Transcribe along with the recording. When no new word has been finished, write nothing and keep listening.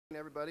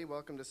everybody.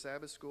 Welcome to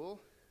Sabbath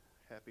School.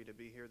 Happy to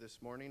be here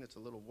this morning. It's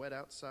a little wet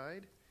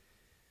outside,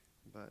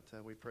 but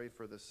we pray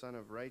for the Son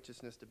of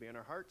Righteousness to be in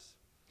our hearts.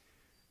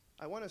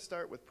 I want to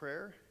start with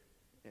prayer,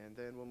 and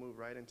then we'll move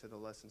right into the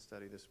lesson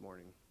study this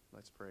morning.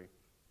 Let's pray.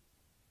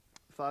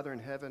 Father in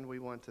heaven, we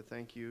want to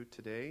thank you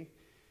today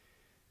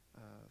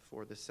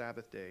for the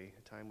Sabbath day,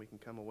 a time we can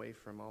come away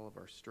from all of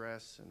our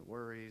stress and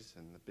worries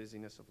and the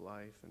busyness of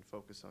life and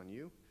focus on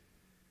you.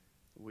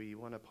 We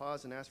want to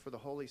pause and ask for the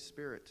Holy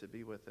Spirit to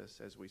be with us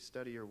as we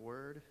study your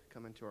word,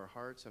 come into our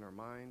hearts and our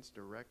minds,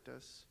 direct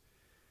us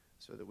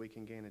so that we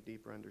can gain a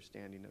deeper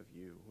understanding of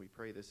you. We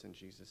pray this in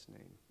Jesus'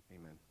 name.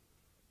 Amen.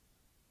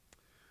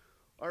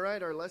 All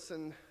right, our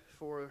lesson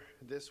for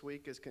this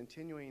week is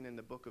continuing in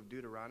the book of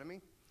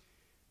Deuteronomy.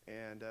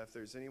 And if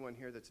there's anyone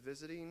here that's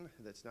visiting,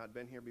 that's not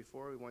been here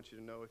before, we want you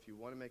to know if you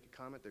want to make a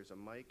comment, there's a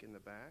mic in the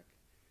back.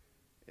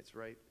 It's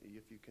right,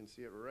 if you can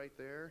see it right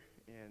there,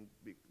 and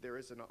there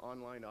is an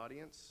online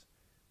audience,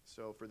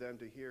 so for them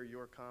to hear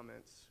your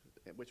comments,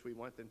 which we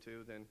want them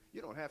to, then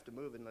you don't have to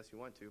move unless you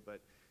want to,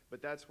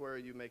 but that's where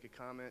you make a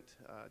comment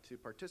to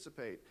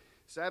participate.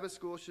 Sabbath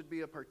school should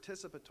be a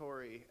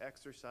participatory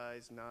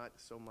exercise, not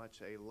so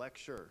much a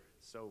lecture,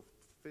 so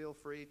feel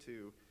free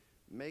to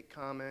make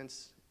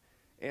comments,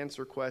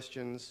 answer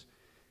questions,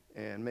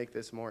 and make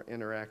this more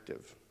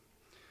interactive.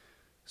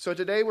 So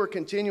today we're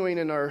continuing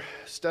in our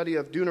study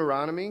of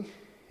Deuteronomy,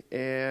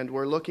 and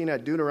we're looking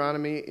at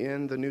Deuteronomy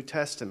in the New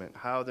Testament,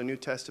 how the New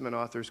Testament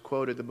authors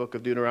quoted the book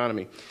of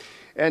Deuteronomy.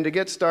 And to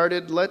get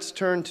started, let's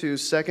turn to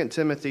 2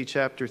 Timothy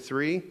chapter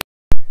 3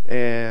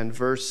 and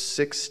verse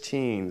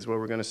 16 is where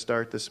we're going to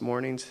start this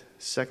morning.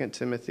 2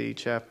 Timothy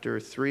chapter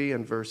 3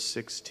 and verse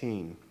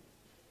 16.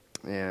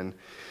 And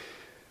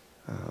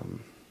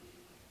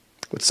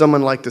would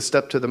someone like to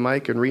step to the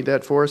mic and read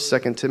that for us?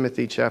 2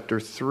 Timothy chapter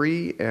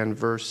 3 and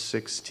verse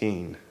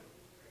 16.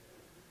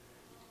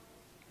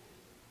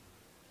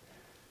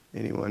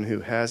 Anyone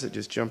who has it,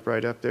 just jump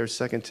right up there.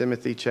 2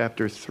 Timothy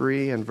chapter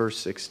 3 and verse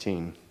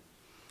 16.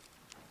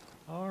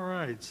 All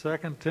right,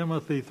 2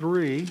 Timothy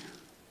 3,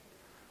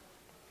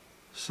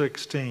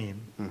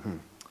 16. Mm-hmm.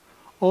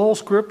 All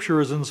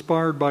Scripture is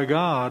inspired by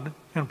God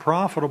and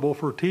profitable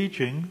for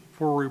teaching,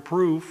 for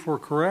reproof, for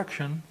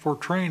correction, for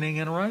training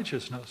in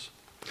righteousness.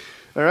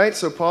 All right,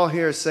 so Paul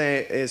here is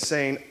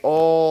saying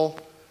all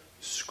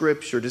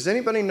Scripture. Does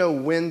anybody know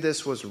when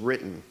this was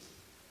written,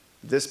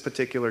 this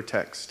particular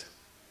text?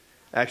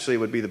 Actually, it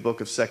would be the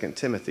book of 2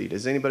 Timothy.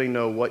 Does anybody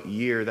know what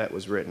year that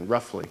was written,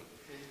 roughly? AD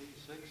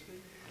 60?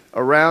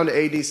 Around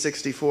AD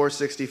 64,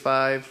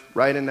 65,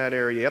 right in that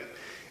area, yep.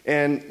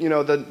 And, you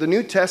know, the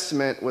New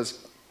Testament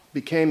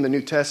became the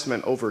New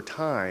Testament over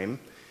time.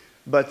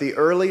 But the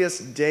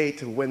earliest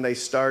date when they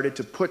started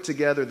to put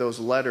together those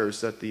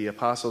letters that the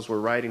apostles were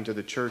writing to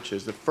the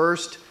churches, the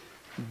first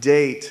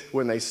date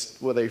when they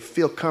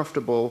feel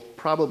comfortable,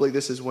 probably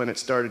this is when it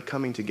started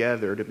coming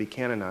together to be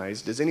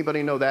canonized. Does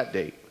anybody know that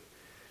date?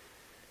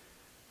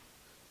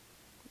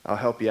 I'll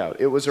help you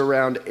out. It was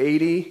around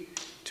 80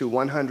 to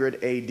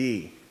 100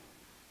 AD.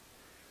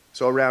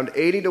 So around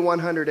 80 to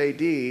 100 AD,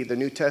 the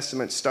New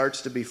Testament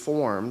starts to be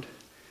formed.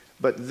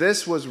 But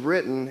this was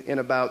written in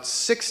about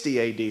 60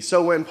 AD.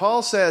 So when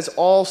Paul says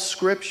all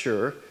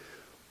Scripture,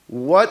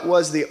 what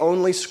was the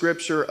only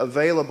Scripture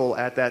available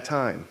at that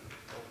time?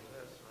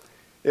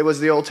 It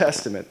was the Old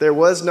Testament. There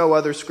was no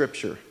other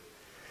Scripture.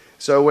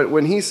 So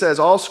when he says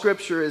all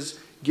Scripture is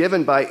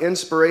given by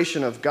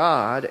inspiration of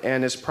God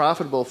and is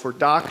profitable for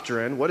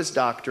doctrine, what is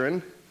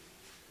doctrine?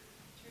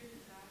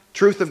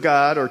 Truth of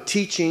God, or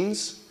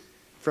teachings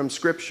from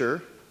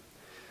Scripture.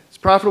 It's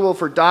profitable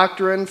for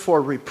doctrine,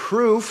 for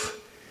reproof.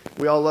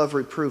 We all love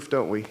reproof,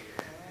 don't we?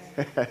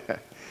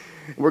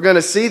 We're going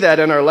to see that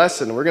in our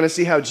lesson. We're going to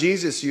see how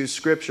Jesus used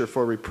Scripture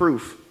for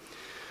reproof,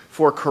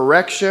 for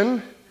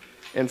correction,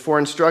 and for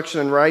instruction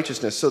in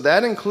righteousness. So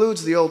that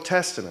includes the Old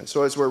Testament.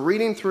 So as we're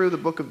reading through the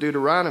book of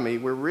Deuteronomy,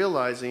 we're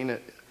realizing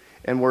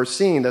and we're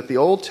seeing that the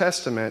Old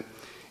Testament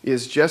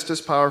is just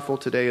as powerful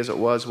today as it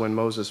was when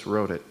Moses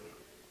wrote it.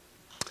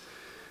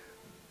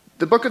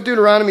 The book of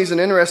Deuteronomy is an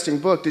interesting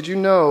book. Did you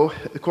know,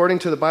 according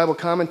to the Bible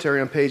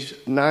commentary on page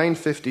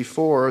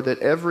 954, that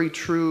every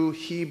true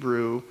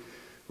Hebrew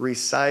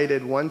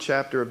recited one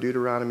chapter of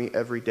Deuteronomy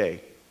every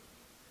day?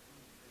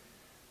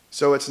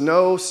 So it's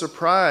no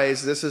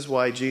surprise this is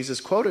why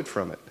Jesus quoted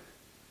from it.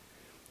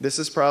 This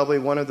is probably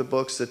one of the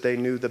books that they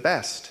knew the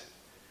best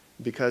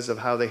because of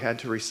how they had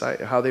to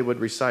recite, how they would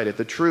recite it.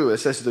 It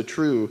says the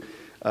true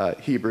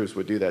Hebrews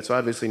would do that. So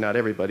obviously not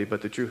everybody,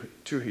 but the true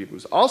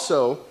Hebrews.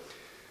 Also,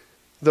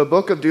 the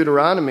book of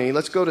Deuteronomy,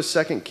 let's go to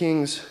 2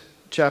 Kings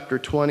chapter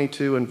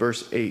 22 and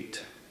verse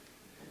 8.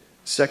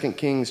 2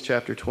 Kings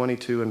chapter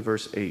 22 and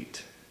verse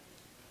 8.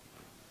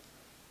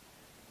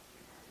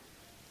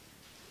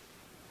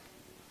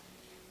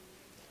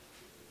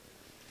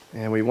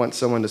 And we want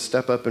someone to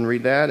step up and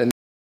read that. And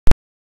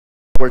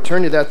we're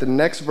turning to that. The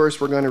next verse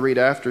we're going to read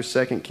after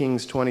 2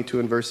 Kings 22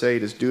 and verse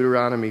 8 is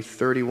Deuteronomy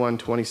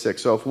 31:26.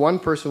 So if one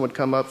person would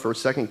come up for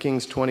 2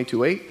 Kings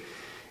 22:8,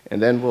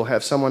 And then we'll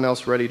have someone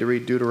else ready to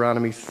read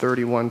Deuteronomy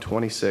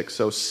 31:26.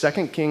 So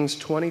 2 Kings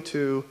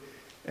 22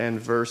 and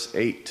verse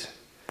 8.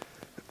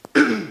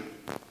 2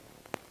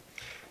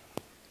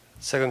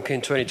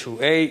 Kings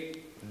 22:8.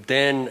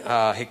 Then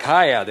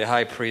Hilkiah the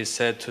high priest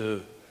said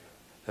to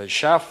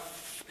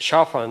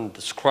Shaphan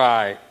the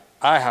scribe,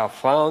 I have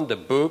found the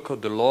book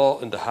of the law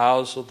in the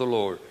house of the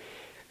Lord.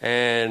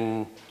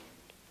 And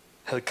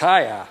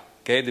Hilkiah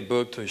gave the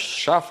book to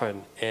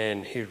Shaphan,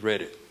 and he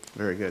read it.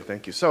 Very good,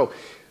 thank you. So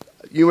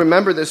you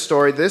remember this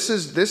story. This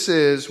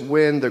is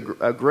when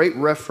a great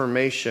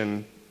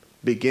reformation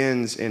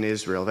begins in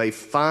Israel. They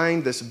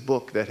find this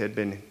book that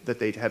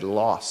they had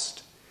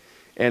lost,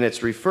 and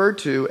it's referred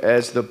to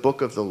as the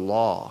book of the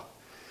law.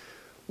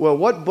 Well,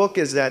 what book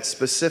is that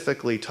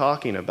specifically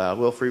talking about?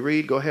 Well, if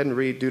we go ahead and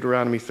read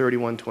Deuteronomy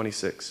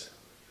 31:26.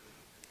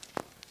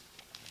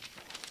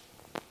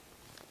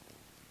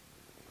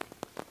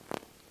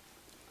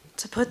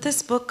 To put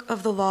this book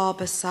of the law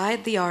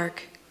beside the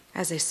ark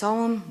as a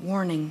solemn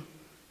warning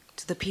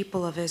to the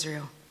people of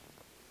Israel.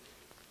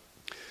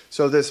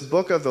 So this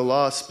book of the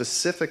law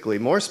specifically,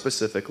 more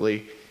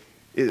specifically,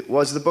 it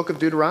was the book of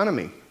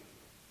Deuteronomy.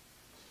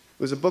 It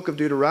was a book of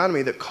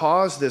Deuteronomy that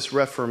caused this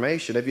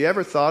reformation. Have you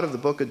ever thought of the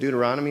book of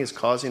Deuteronomy as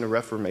causing a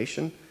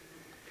reformation?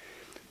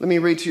 Let me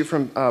read to you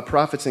from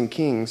Prophets and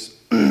Kings.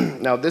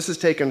 Now, this is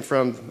taken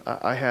from,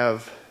 I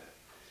have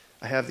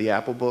the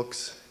Apple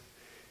books,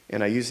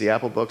 and I use the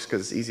Apple books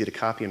because it's easy to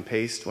copy and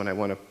paste when I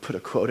want to put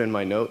a quote in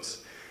my notes.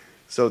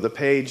 So the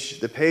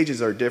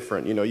pages are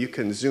different. You know, you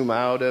can zoom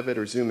out of it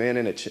or zoom in,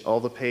 and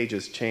all the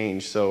pages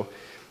change. So,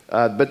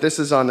 but this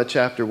is on the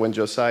chapter when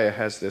Josiah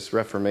has this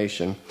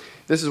reformation.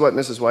 This is what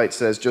Mrs. White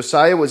says.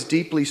 Josiah was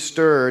deeply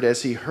stirred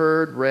as he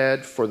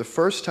read for the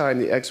first time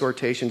the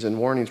exhortations and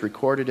warnings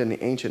recorded in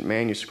the ancient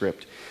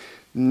manuscript.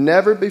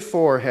 Never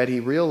before had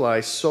he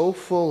realized so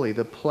fully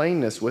the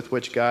plainness with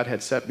which God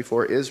had set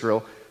before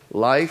Israel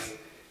life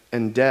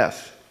and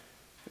death.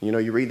 You know,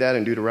 you read that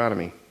in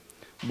Deuteronomy.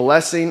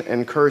 Blessing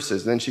and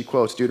curses. Then she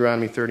quotes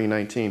Deuteronomy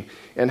 30:19.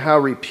 And how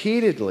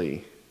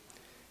repeatedly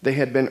they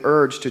had been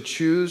urged to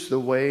choose the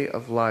way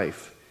of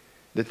life,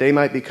 that they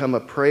might become a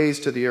praise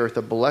to the earth,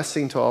 a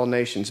blessing to all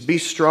nations. Be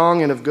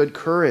strong and of good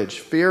courage.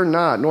 Fear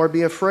not, nor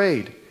be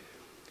afraid.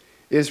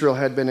 Israel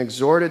had been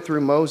exhorted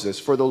through Moses,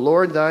 for the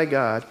Lord thy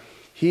God,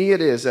 he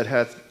it is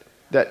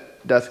that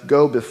doth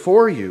go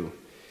before you,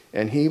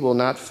 and he will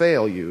not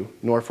fail you,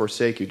 nor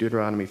forsake you.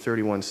 Deuteronomy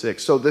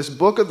 31:6. So this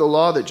book of the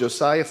law that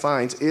Josiah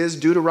finds is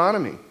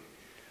Deuteronomy.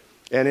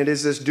 And it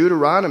is this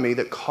Deuteronomy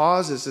that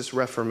causes this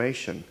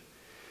reformation.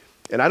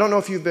 And I don't know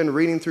if you've been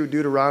reading through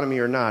Deuteronomy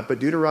or not, but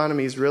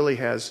Deuteronomy really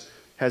has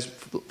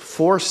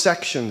 4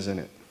 sections in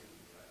it.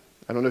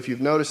 I don't know if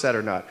you've noticed that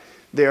or not.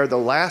 They are the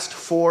last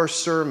 4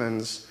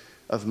 sermons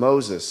of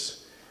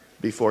Moses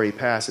before he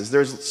passes.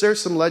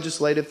 There's some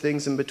legislative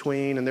things in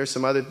between, and there's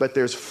some other, but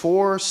there's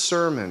 4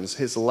 sermons,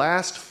 his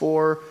last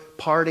 4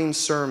 parting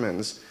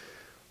sermons,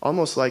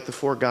 almost like the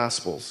 4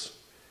 Gospels,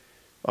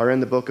 are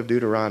in the book of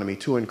Deuteronomy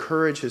to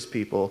encourage his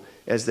people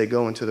as they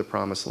go into the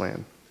promised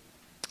land.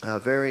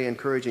 Very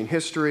encouraging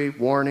history,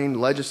 warning,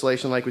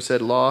 legislation, like we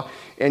said, law.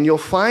 And you'll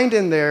find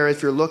in there,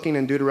 if you're looking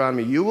in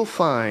Deuteronomy, you will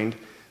find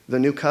the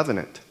new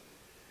covenant,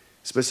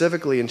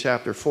 specifically in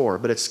chapter 4,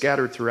 but it's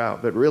scattered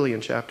throughout, but really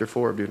in chapter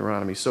 4 of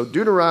Deuteronomy. So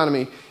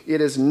Deuteronomy,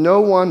 it is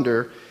no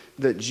wonder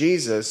that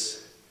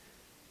Jesus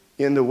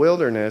in the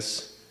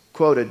wilderness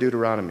quoted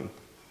Deuteronomy.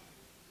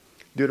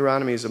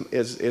 Deuteronomy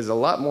is a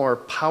lot more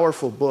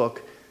powerful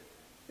book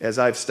as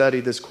I've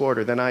studied this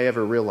quarter than I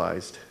ever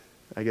realized.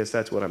 I guess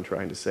that's what I'm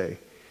trying to say.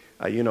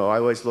 I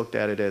always looked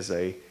at it as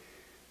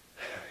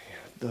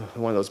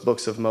one of those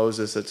books of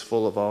Moses that's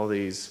full of all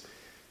these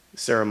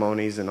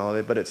ceremonies and all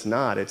that, but it's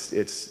not.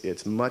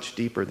 It's much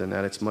deeper than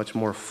that. It's much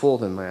more full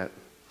than that.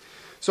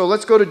 So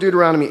let's go to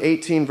Deuteronomy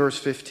 18, verse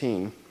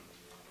 15.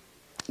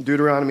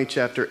 Deuteronomy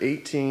chapter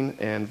 18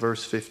 and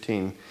verse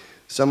 15.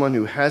 Someone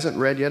who hasn't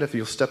read yet, if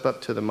you'll step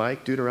up to the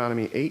mic,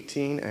 Deuteronomy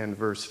 18 and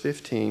verse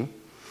 15.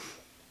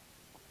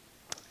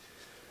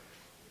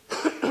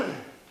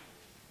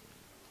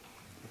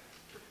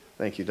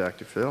 Thank you,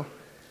 Dr. Phil.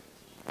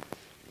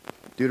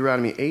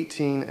 Deuteronomy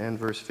 18 and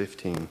verse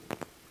 15.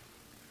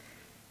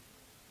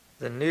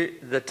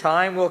 The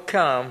time will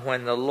come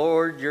when the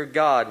Lord your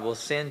God will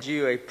send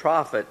you a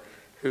prophet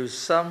who's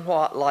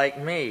somewhat like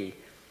me,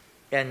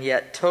 and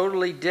yet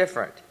totally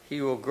different. He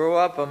will grow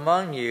up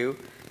among you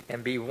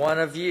and be one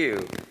of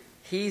you.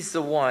 He's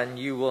the one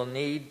you will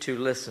need to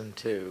listen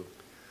to.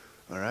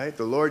 All right,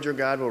 the Lord your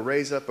God will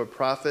raise up a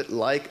prophet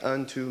like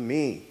unto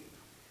me.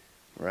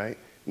 All right.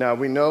 Now,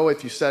 we know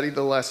if you study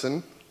the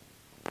lesson,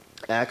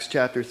 Acts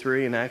chapter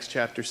 3 and Acts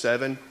chapter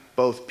 7,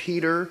 both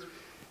Peter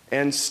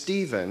and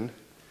Stephen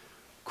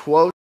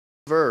quote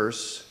the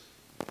verse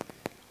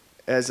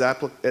as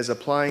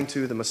applying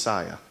to the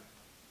Messiah,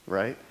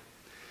 right?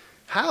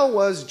 How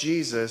was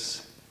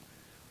Jesus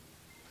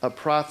a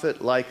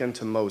prophet like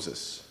unto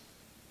Moses?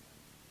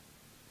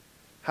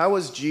 How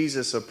was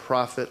Jesus a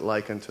prophet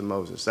like unto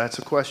Moses? That's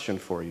a question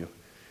for you.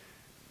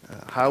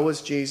 How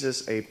was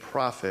Jesus a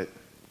prophet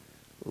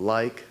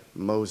like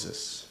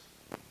Moses?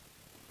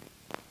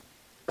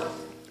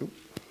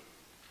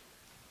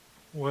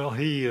 Well,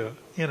 he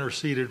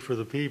interceded for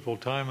the people.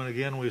 Time and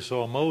again we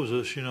saw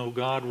Moses,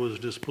 God was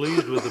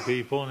displeased with the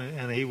people,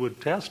 and he would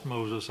test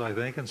Moses, I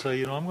think, and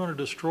say, I'm going to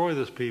destroy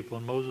this people.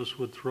 And Moses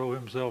would throw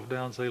himself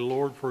down and say,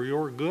 Lord, for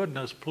your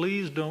goodness,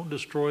 please don't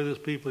destroy this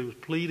people. He was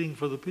pleading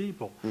for the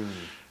people.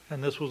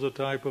 And this was a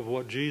type of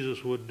what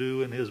Jesus would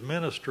do in his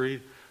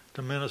ministry,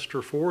 to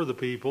minister for the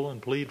people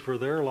and plead for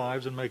their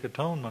lives and make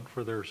atonement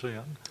for their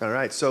sin. All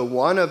right, so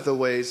one of the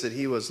ways that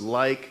he was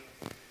like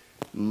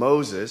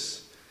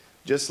Moses,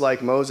 just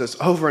like Moses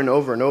over and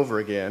over and over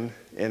again.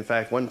 In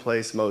fact, one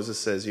place Moses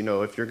says,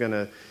 if you're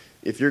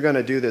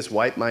gonna do this,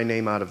 wipe my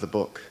name out of the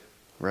book,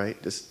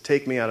 right? Just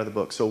take me out of the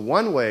book. So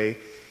one way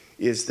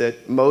is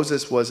that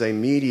Moses was a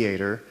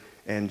mediator,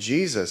 and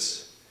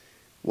Jesus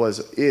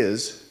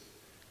is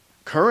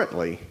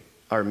currently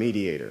our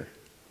mediator,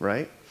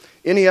 right?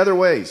 Any other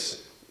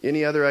ways?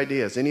 Any other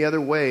ideas? Any other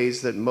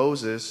ways that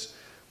Moses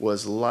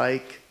was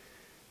like,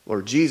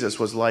 or Jesus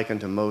was like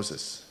unto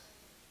Moses?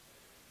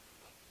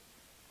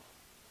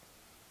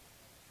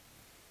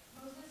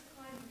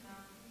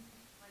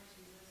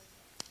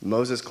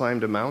 Moses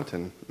climbed a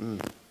mountain.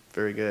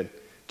 Very good.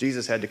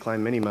 Jesus had to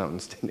climb many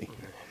mountains, didn't he?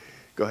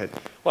 Go ahead.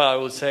 Well, I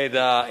would say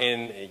that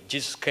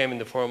Jesus came in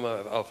the form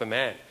of a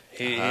man.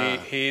 He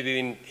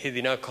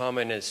did not come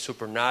in a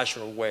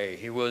supernatural way.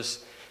 He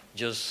was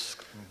just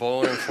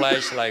bone and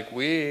flesh like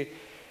we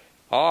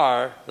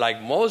are,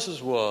 like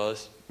Moses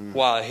was,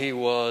 while he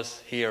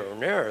was here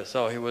on earth.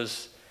 So he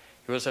was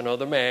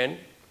another man.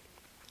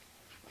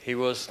 There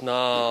was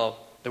no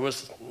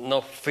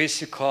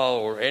physical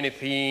or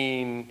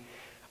anything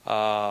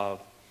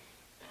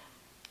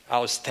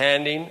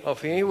outstanding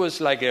of him. He was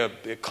like a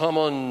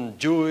common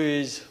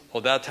Jewish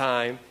of that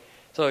time.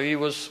 So he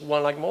was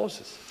one like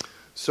Moses.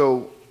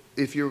 So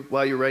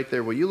while you're right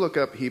there, will you look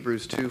up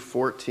Hebrews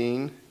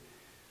 2:14?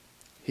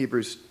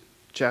 Hebrews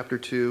chapter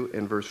 2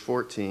 and verse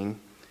 14.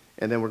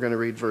 And then we're going to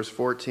read verse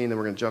 14, then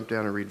we're going to jump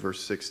down and read verse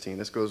 16.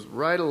 This goes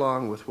right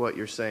along with what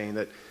you're saying,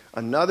 that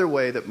another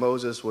way that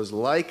Moses was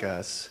like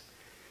us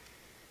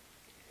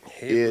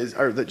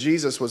or that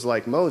Jesus was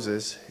like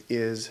Moses,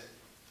 is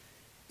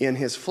in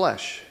his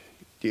flesh.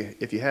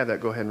 If you have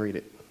that, go ahead and read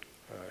it.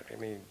 All right, let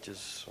me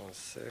just 1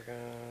 second.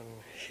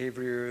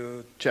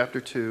 Hebrew chapter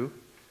 2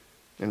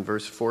 and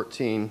verse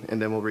 14,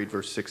 and then we'll read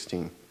verse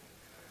 16.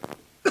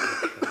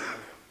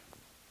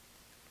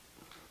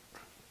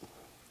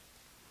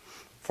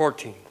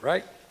 14,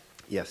 right?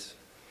 Yes.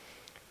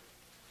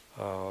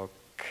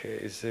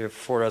 Okay, so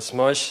for as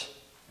much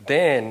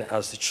then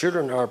as the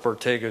children are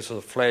partakers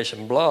of flesh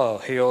and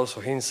blood, he also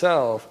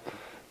himself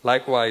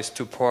likewise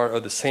took part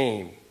of the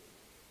same,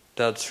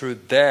 that through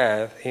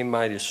death he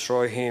might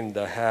destroy him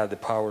that had the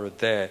power of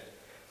death,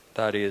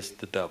 that is,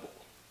 the devil.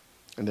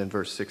 And then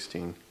verse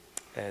 16.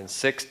 And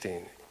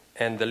 16,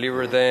 and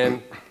deliver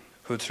them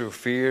who through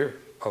fear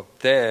of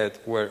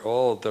death were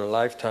all their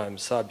lifetime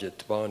subject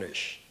to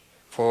bondage.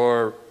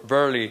 For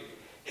verily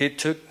he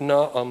took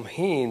not on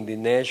him the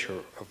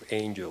nature of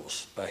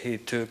angels, but he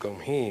took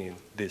on him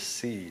the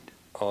seed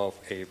of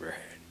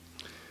Abraham.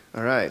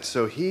 All right,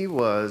 so he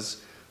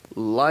was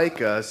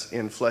like us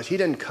in flesh. He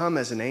didn't come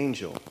as an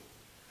angel,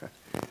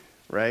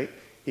 right?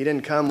 He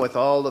didn't come with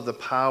all of the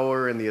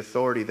power and the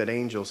authority that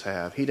angels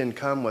have. He didn't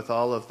come with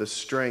all of the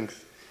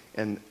strength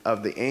and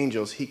of the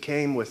angels. He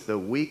came with the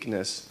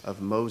weakness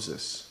of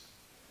Moses,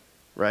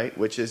 right?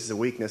 Which is the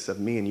weakness of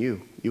me and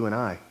you and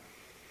I.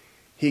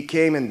 He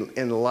came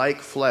in like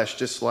flesh,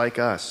 just like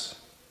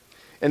us.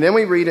 And then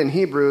we read in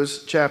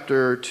Hebrews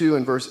chapter 2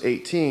 and verse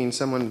 18.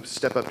 Someone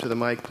step up to the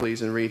mic,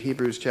 please, and read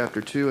Hebrews chapter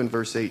 2 and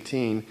verse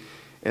 18.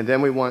 And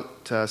then we want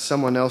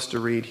someone else to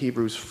read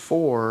Hebrews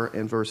 4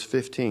 and verse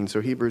 15. So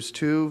Hebrews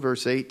 2,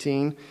 verse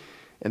 18,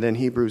 and then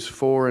Hebrews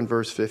 4 and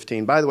verse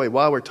 15. By the way,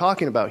 while we're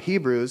talking about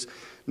Hebrews,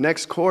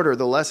 next quarter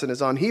the lesson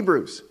is on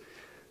Hebrews.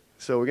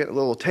 So we're getting a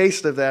little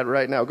taste of that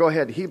right now. Go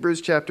ahead,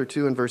 Hebrews chapter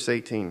 2 and verse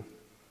 18.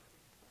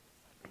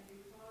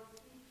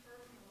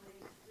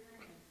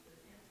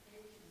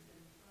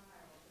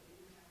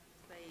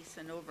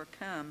 And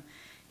overcome,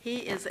 he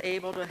is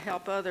able to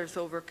help others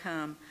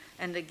overcome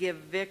and to give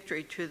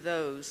victory to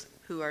those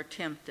who are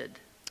tempted.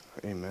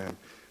 Amen.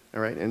 All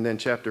right, and then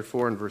chapter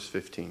 4 and verse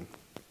 15.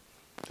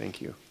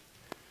 Thank you.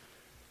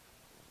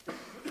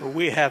 For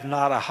we have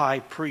not a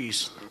high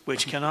priest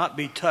which cannot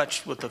be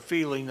touched with the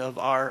feeling of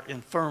our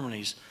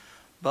infirmities,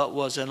 but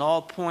was in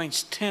all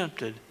points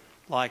tempted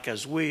like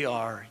as we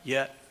are,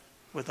 yet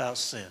without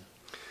sin.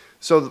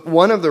 So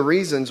one of the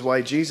reasons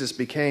why Jesus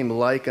became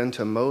like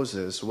unto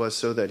Moses was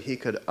so that he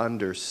could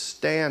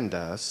understand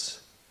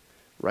us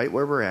right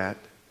where we're at,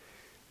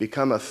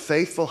 become a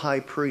faithful high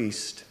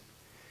priest,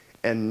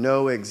 and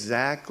know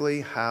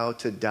exactly how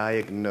to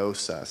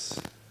diagnose us.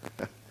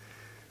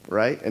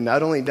 Right? And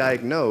not only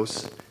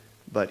diagnose,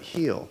 but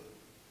heal.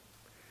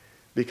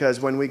 Because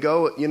when we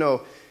go,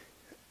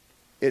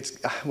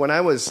 it's when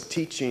I was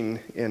teaching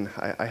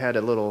I had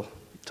a little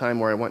time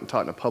where I went and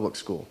taught in a public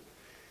school.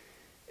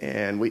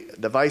 And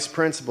the vice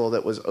principal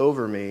that was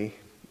over me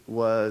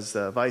was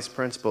a vice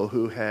principal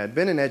who had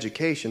been in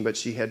education, but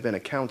she had been a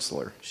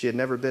counselor. She had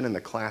never been in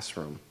the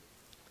classroom.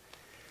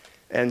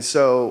 And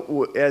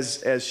so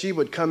as she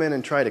would come in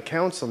and try to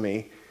counsel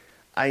me,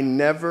 I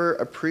never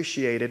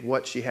appreciated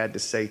what she had to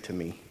say to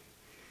me.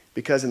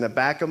 Because in the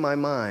back of my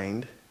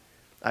mind,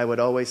 I would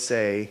always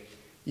say,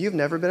 you've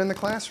never been in the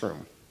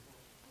classroom.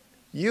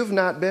 You've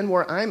not been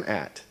where I'm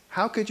at.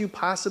 How could you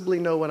possibly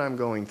know what I'm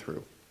going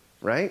through?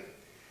 Right?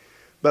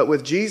 But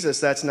with Jesus,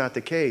 that's not the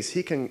case.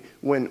 He can,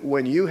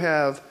 when you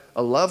have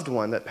a loved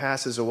one that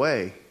passes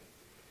away,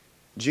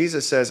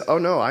 Jesus says, oh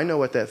no, I know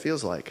what that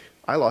feels like.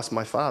 I lost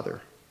my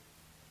father.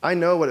 I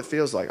know what it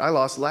feels like. I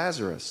lost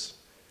Lazarus.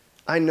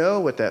 I know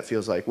what that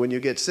feels like when you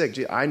get sick.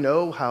 I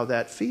know how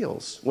that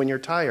feels when you're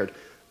tired.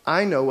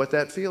 I know what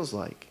that feels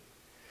like.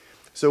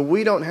 So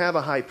we don't have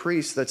a high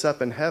priest that's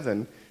up in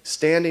heaven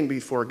standing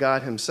before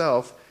God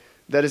himself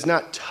that is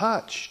not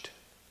touched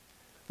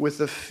with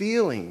the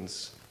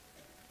feelings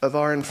of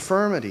our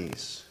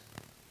infirmities.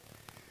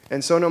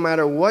 And so no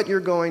matter what you're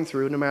going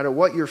through, no matter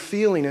what you're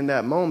feeling in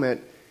that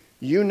moment,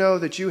 you know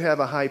that you have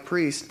a high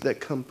priest that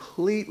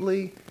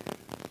completely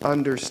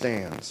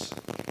understands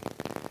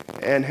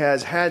and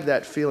has had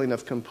that feeling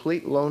of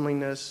complete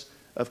loneliness,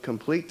 of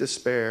complete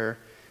despair.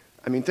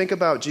 I mean, think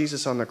about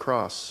Jesus on the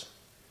cross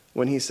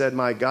when he said,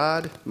 my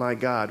God,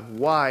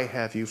 why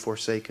have you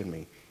forsaken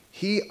me?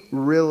 He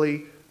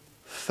really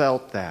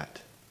felt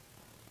that,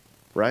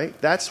 right?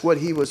 That's what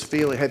he was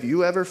feeling. Have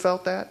you ever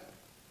felt that?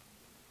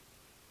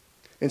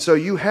 And so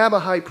you have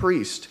a high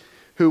priest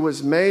who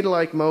was made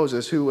like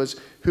Moses,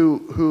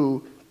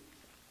 who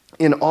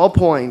in all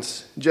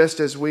points, just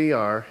as we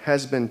are,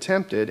 has been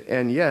tempted,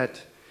 and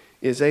yet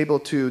is able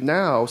to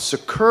now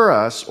succor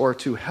us or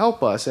to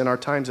help us in our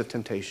times of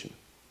temptation.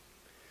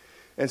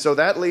 And so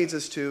that leads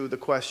us to the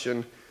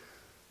question,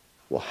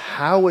 well,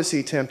 how was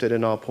he tempted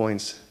in all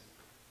points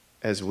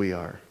as we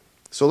are?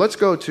 So let's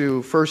go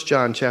to 1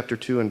 John chapter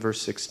 2 and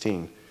verse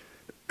 16.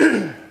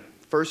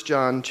 1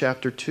 John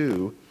chapter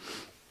 2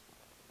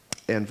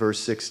 and verse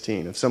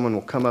 16. If someone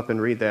will come up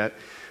and read that.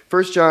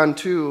 1 John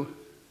 2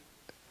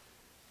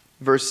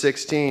 verse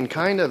 16,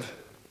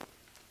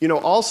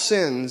 all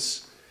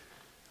sins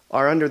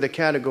are under the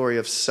category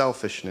of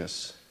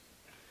selfishness.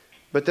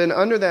 But then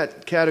under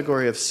that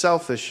category of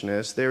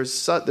selfishness,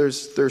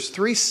 there's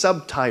three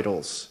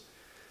subtitles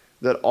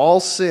that all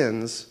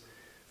sins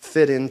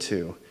fit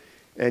into.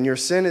 And your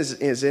sin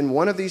is in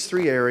one of these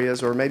three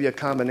areas, or maybe a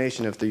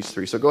combination of these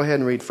three. So go ahead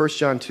and read 1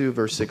 John 2,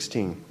 verse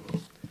 16.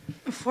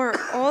 For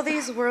all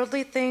these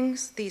worldly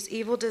things, these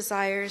evil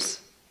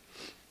desires,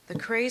 the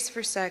craze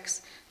for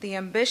sex, the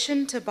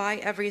ambition to buy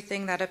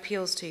everything that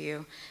appeals to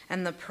you,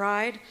 and the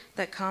pride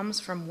that comes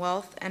from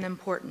wealth and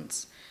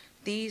importance,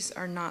 these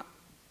are not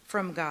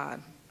from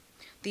God.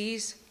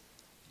 These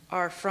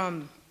are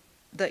from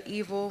the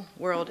evil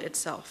world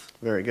itself.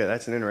 Very good.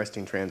 That's an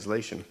interesting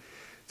translation.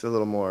 It's a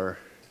little more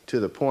to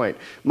the point.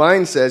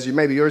 Mine says,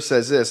 maybe yours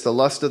says this, the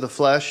lust of the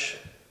flesh,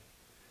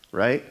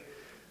 right?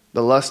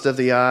 The lust of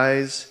the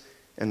eyes,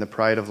 and the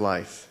pride of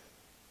life.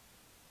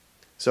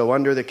 So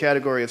under the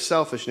category of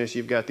selfishness,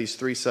 you've got these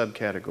three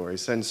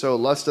subcategories. And so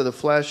lust of the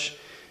flesh,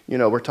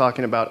 we're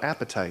talking about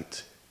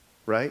appetite,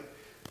 right?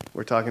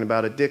 We're talking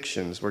about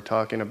addictions. We're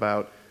talking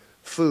about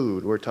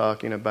food. We're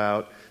talking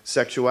about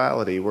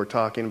sexuality. We're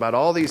talking about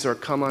all these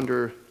come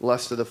under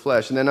lust of the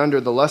flesh. And then under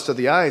the lust of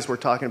the eyes, we're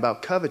talking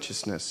about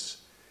covetousness,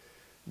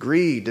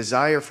 greed,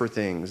 desire for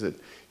things that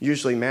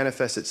usually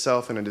manifests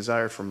itself in a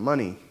desire for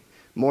money.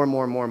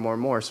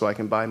 More, so I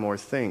can buy more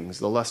things.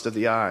 The lust of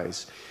the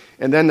eyes.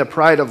 And then the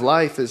pride of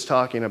life is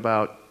talking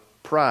about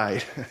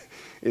pride.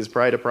 Is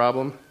pride a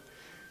problem?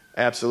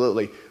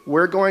 Absolutely.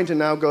 We're going to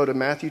now go to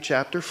Matthew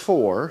chapter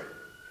 4,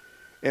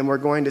 and we're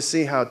going to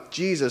see how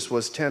Jesus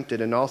was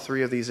tempted in all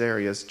three of these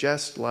areas,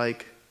 just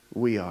like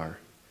we are,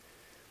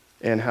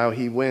 and how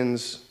he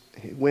wins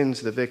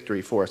the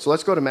victory for us. So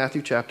let's go to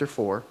Matthew chapter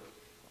 4.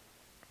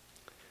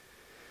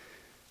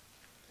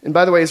 And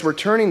by the way, as we're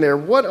turning there,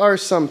 what are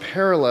some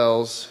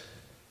parallels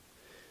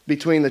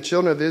between the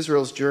children of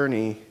Israel's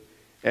journey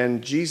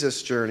and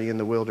Jesus' journey in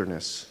the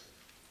wilderness?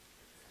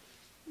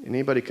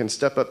 Anybody can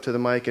step up to the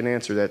mic and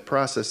answer that,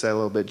 process that a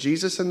little bit.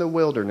 Jesus in the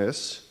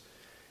wilderness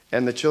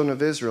and the children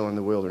of Israel in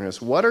the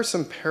wilderness. What are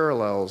some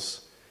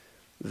parallels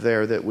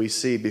there that we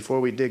see before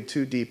we dig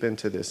too deep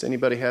into this?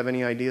 Anybody have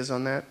any ideas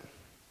on that?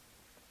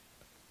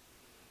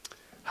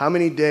 How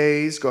many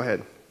days? Go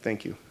ahead.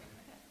 Thank you.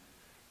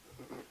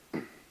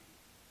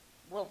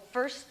 Well,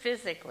 first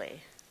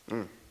physically.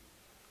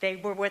 They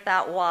were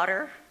without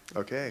water.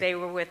 Okay. They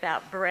were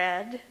without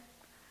bread.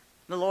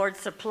 The Lord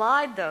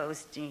supplied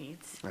those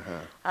needs.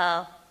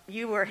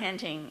 You were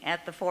hinting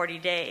at the 40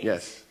 days.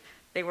 Yes.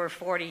 They were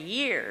 40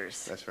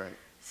 years. That's right.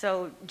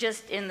 So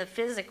just in the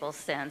physical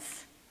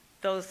sense,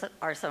 those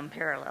are some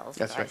parallels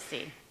that I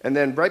see. And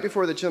then right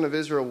before the children of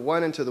Israel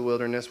went into the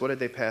wilderness, what did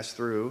they pass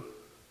through?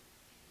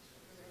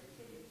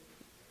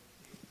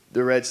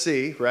 The Red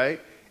Sea,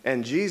 right?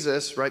 And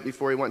Jesus, right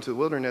before he went to the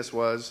wilderness,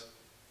 was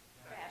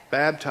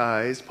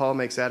baptized. Paul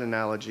makes that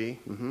analogy,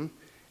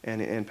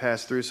 and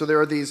passed through. So there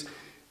are these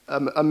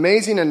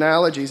amazing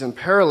analogies and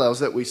parallels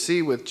that we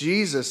see with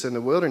Jesus in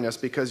the wilderness,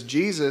 because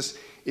Jesus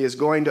is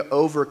going to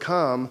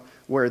overcome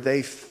where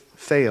they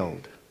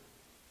failed.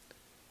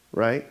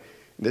 Right?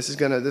 This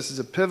is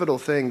a pivotal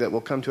thing that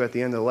we'll come to at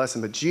the end of the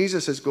lesson, but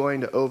Jesus is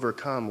going to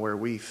overcome where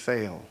we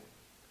fail.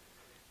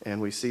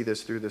 And we see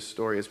this through this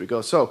story as we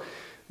go. So,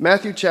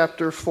 Matthew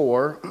chapter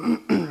 4,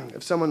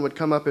 if someone would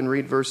come up and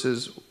read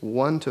verses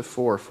 1 to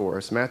 4 for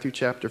us. Matthew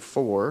chapter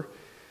 4,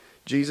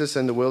 Jesus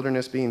in the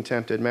wilderness being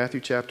tempted. Matthew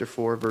chapter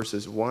 4,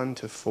 verses 1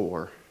 to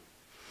 4.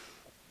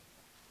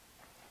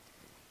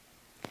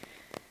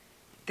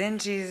 Then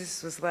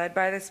Jesus was led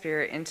by the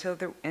Spirit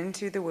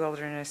into the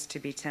wilderness to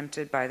be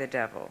tempted by the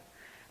devil.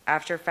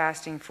 After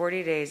fasting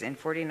 40 days and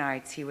 40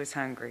 nights, he was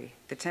hungry.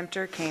 The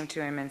tempter came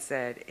to him and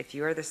said, "If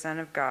you are the Son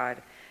of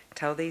God,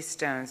 tell these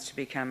stones to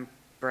become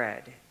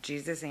bread."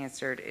 Jesus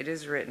answered, "It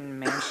is written,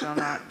 man shall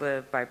not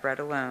live by bread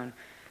alone,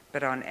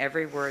 but on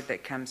every word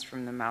that comes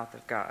from the mouth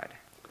of God."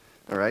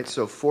 All right,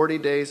 so 40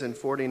 days and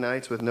 40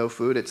 nights with no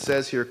food. It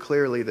says here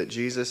clearly that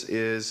Jesus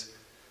is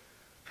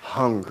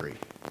hungry.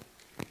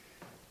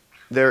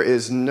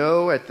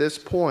 At this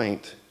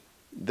point,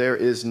 there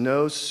is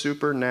no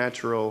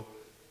supernatural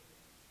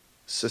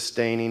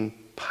sustaining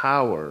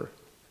power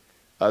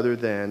other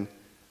than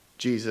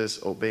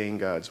Jesus obeying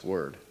God's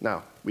word.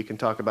 Now, we can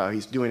talk about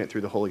he's doing it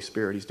through the Holy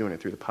Spirit. He's doing it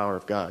through the power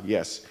of God,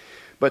 yes.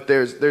 But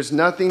there's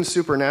nothing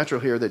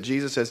supernatural here that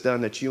Jesus has done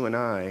that you and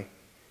I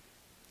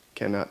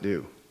cannot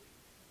do.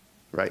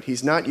 Right?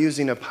 He's not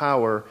using a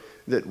power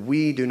that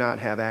we do not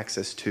have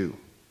access to.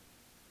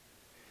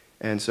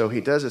 And so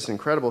he does this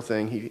incredible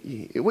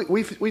thing.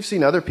 We've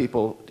seen other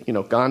people,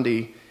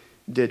 Gandhi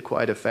did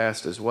quite a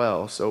fast as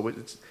well. So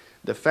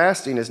the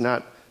fasting is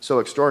not so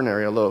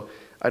extraordinary, although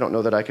I don't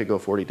know that I could go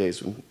 40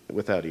 days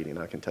without eating,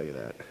 I can tell you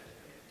that.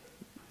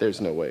 There's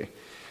no way.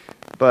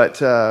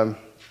 But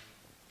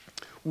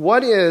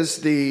what is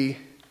the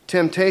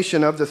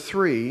temptation of the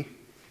three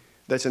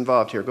that's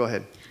involved here? Go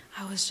ahead.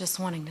 I was just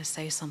wanting to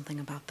say something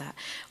about that.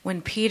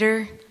 When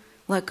Peter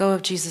let go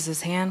of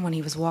Jesus' hand when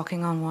he was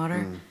walking on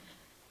water,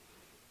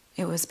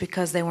 it was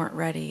because they weren't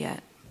ready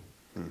yet.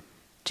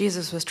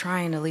 Jesus was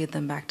trying to lead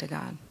them back to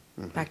God,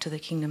 back to the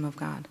kingdom of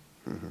God.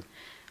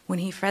 When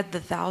he fed the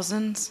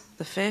thousands,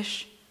 the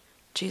fish,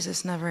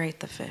 Jesus never ate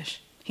the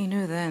fish. He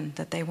knew then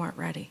that they weren't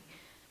ready.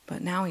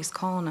 But now he's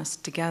calling us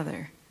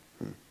together.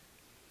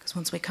 Because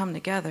once we come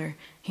together,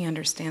 he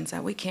understands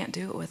that we can't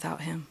do it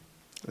without him.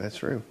 That's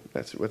true.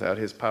 That's without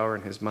his power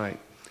and his might.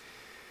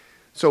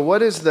 So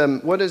what is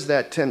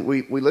that?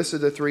 We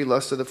listed the three: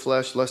 lust of the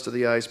flesh, lust of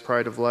the eyes,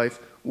 pride of life.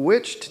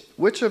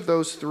 Which of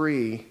those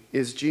three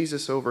is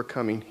Jesus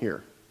overcoming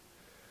here?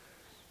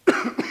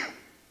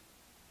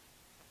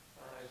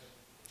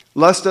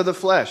 Lust of the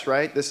flesh,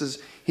 right?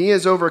 He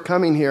is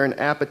overcoming here an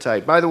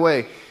appetite. By the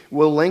way,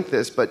 we'll link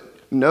this, but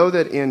know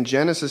that in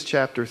Genesis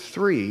chapter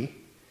 3,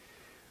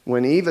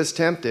 when Eve is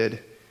tempted,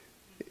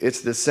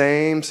 it's the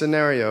same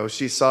scenario.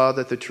 She saw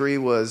that the tree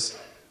was,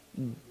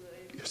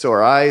 so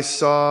her eyes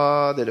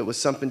saw that it was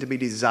something to be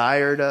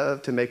desired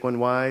of, to make one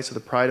wise, so the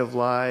pride of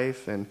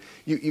life. And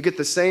you get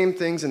the same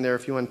things in there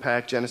if you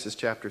unpack Genesis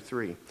chapter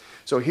 3.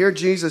 So here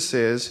Jesus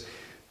is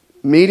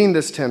meeting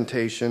this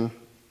temptation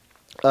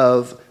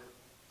of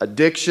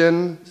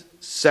addiction,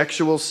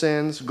 sexual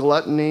sins,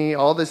 gluttony,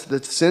 all this,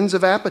 the sins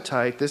of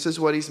appetite. This is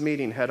what he's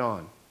meeting head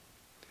on.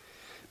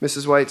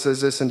 Mrs. White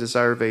says this in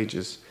Desire of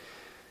Ages,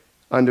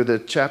 under the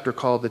chapter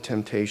called The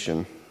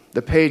Temptation.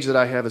 The page that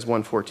I have is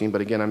 114,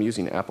 but again, I'm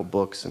using Apple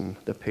Books, and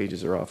the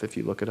pages are off if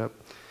you look it up.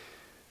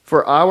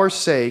 For our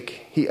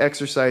sake, he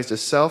exercised a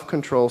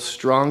self-control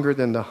stronger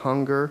than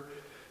hunger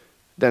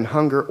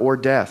or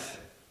death.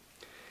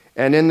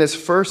 And in this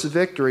first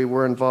victory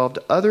were involved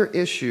other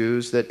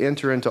issues that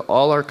enter into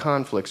all our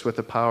conflicts with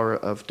the power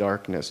of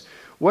darkness.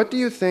 What do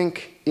you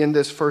think in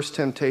this first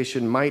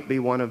temptation might be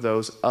one of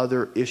those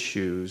other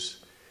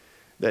issues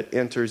that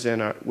enters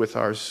in with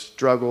our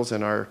struggles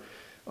and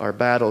our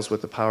battles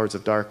with the powers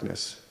of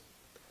darkness?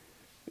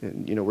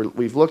 And,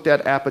 we've looked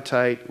at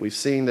appetite. We've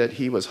seen that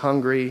he was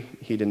hungry.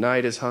 He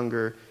denied his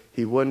hunger.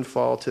 He wouldn't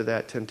fall to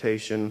that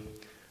temptation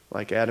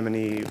like Adam and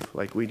Eve,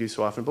 like we do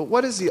so often. But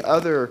what is the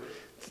other?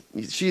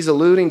 She's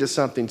alluding to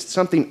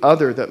something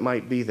other that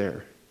might be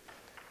there.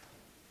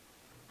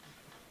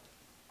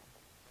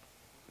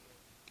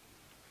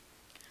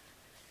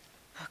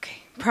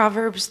 Okay,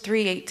 Proverbs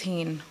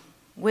 3:18.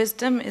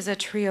 Wisdom is a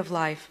tree of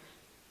life.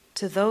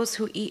 To those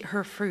who eat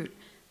her fruit,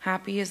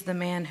 happy is the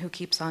man who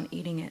keeps on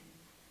eating it.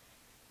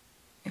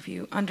 If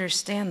you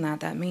understand that,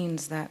 that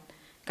means that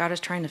God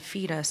is trying to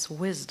feed us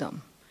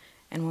wisdom.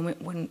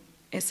 And when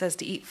it says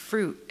to eat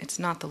fruit, it's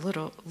not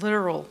the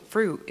literal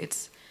fruit,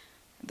 it's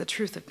the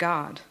truth of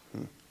God.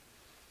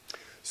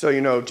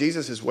 So,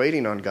 Jesus is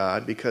waiting on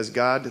God because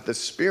God, the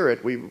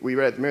Spirit, we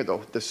read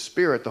the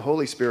Spirit, the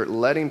Holy Spirit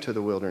led him to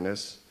the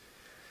wilderness.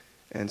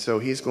 And so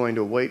he's going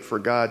to wait for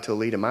God to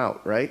lead him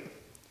out, right?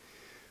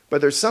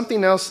 But there's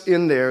something else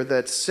in there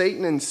that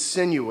Satan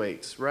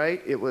insinuates, right?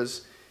 It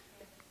was,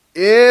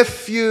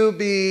 if you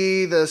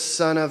be the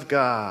Son of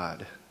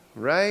God,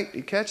 right?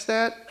 You catch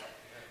that?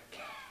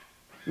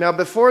 Now,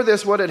 before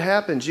this, what had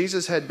happened?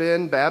 Jesus had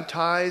been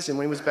baptized, and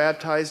when he was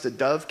baptized, a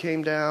dove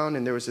came down,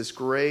 and there was this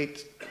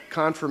great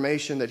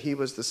confirmation that he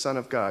was the Son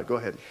of God. Go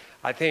ahead.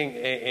 I think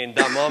in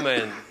that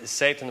moment,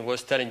 Satan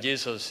was telling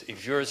Jesus,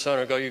 if you're a son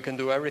of God, you can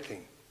do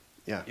everything.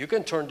 Yeah. You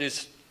can turn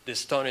this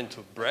stone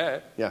into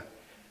bread. Yeah.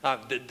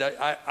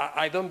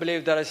 I don't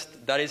believe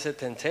that is a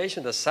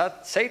temptation that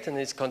Satan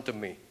is come to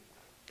me.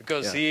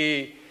 Because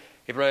he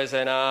probably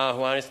said,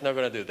 Juan is not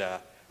going to do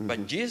that. Mm-hmm.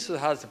 But Jesus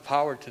has the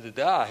power to do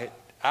that.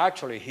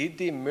 Actually, he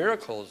did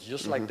miracles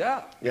just like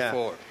that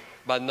before.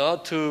 But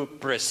not to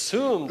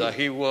presume that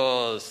he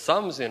was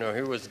something or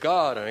he was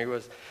God.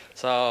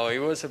 So it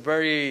was a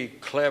very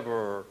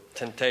clever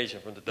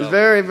temptation from the devil.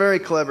 Very, very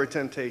clever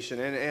temptation.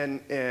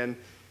 And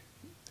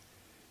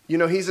you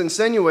know, he's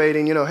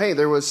insinuating, you know, hey,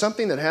 there was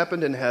something that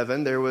happened in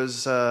heaven. There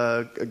was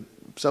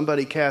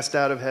somebody cast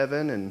out of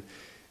heaven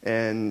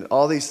and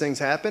all these things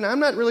happen. I'm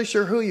not really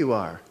sure who you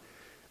are.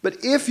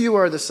 But if you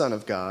are the Son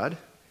of God,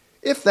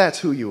 if that's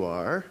who you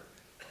are,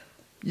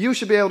 you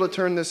should be able to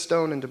turn this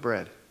stone into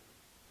bread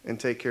and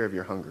take care of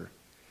your hunger.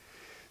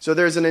 So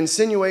there's an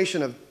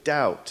insinuation of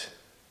doubt,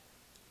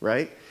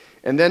 right?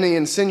 And then the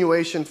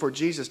insinuation for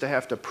Jesus to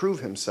have to prove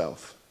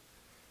himself.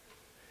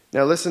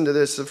 Now listen to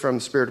this from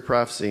the Spirit of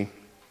Prophecy.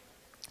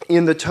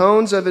 In the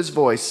tones of his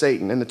voice,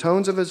 Satan, in the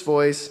tones of his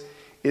voice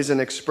is an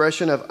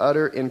expression of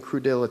utter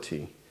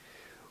incredulity.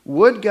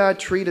 Would God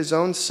treat his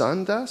own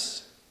son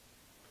thus?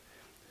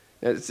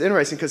 Now, it's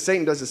interesting because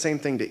Satan does the same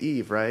thing to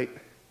Eve, right?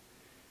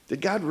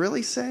 Did God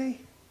really say?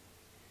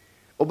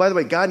 Oh, by the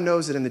way, God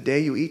knows that in the day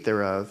you eat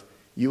thereof,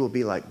 you will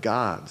be like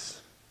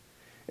gods.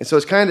 And so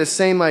it's kind of the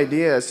same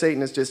idea as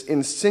Satan is just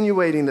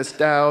insinuating this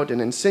doubt and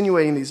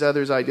insinuating these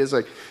other ideas,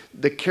 like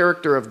the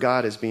character of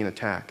God is being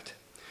attacked.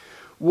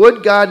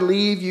 Would God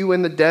leave you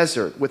in the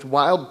desert with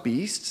wild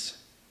beasts,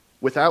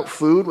 without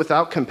food,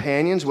 without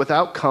companions,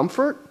 without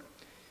comfort?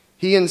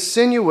 He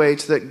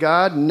insinuates that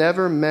God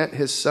never meant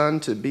his son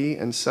to be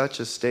in such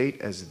a state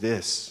as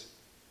this.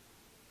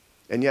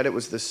 And yet it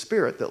was the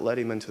Spirit that led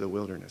him into the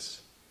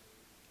wilderness.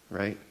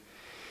 Right?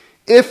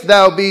 If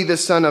thou be the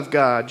Son of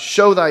God,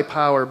 show thy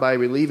power by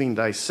relieving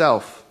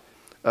thyself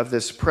of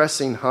this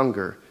pressing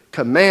hunger.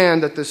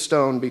 Command that this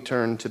stone be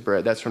turned to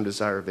bread. That's from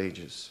Desire of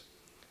Ages.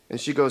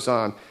 And she goes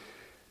on.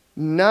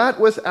 Not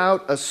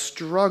without a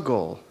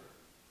struggle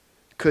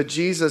could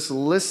Jesus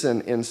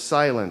listen in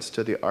silence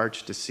to the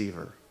arch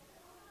deceiver.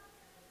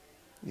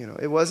 You know,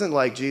 it wasn't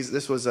like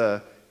this was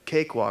a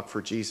cakewalk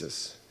for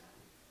Jesus.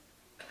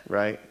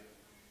 Right?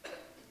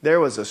 There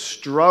was a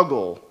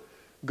struggle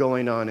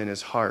going on in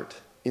his heart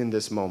in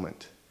this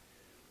moment.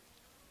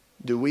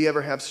 Do we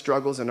ever have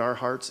struggles in our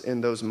hearts in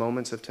those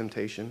moments of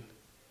temptation?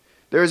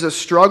 There is a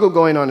struggle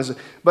going on.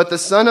 But the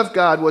Son of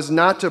God was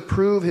not to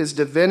prove his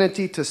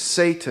divinity to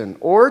Satan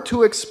or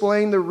to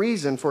explain the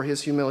reason for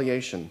his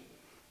humiliation.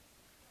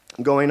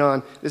 Going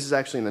on, this is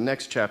actually in the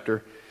next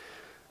chapter.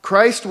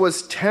 Christ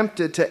was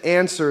tempted to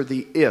answer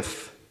the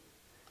if,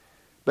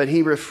 but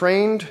he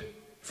refrained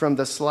from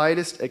the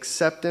slightest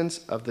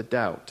acceptance of the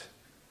doubt.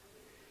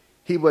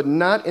 He would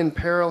not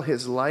imperil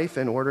his life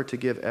in order to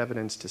give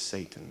evidence to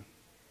Satan.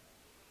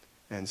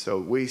 And so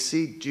we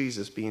see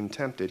Jesus being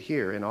tempted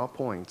here in all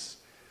points,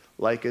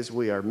 like as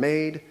we are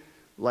made,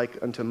 like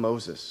unto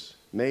Moses,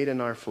 made in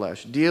our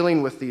flesh,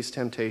 dealing with these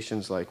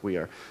temptations like we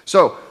are.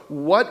 So,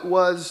 what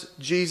was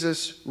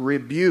Jesus'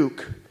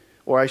 rebuke,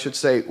 or I should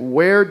say,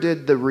 where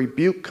did the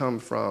rebuke come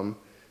from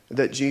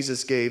that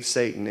Jesus gave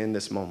Satan in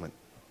this moment?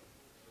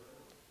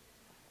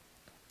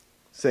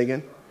 Say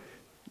again?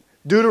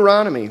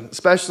 Deuteronomy,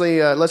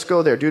 especially, let's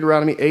go there.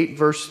 Deuteronomy 8,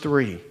 verse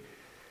 3.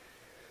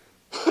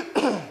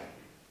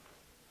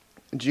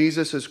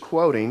 Jesus is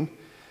quoting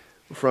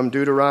from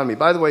Deuteronomy.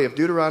 By the way, if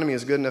Deuteronomy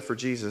is good enough for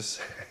Jesus,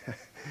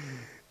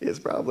 it's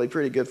probably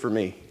pretty good for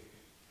me.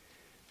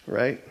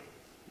 Right?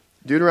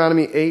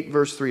 Deuteronomy 8,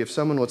 verse 3. If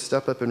someone would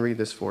step up and read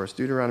this for us.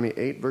 Deuteronomy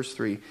 8, verse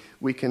 3.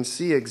 We can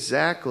see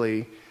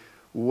exactly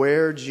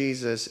where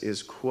Jesus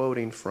is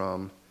quoting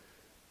from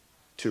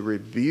to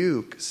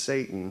rebuke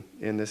Satan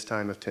in this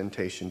time of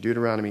temptation.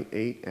 Deuteronomy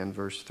 8 and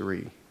verse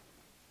 3.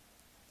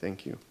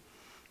 Thank you.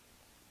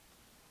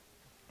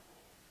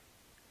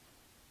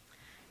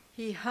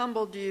 He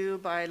humbled you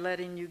by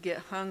letting you get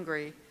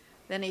hungry.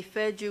 Then he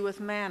fed you with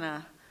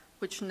manna,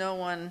 which no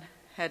one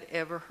had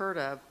ever heard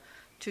of,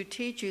 to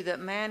teach you that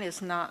man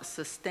is not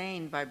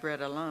sustained by bread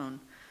alone,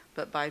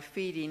 but by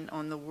feeding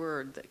on the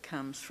word that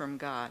comes from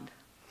God.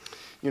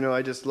 You know,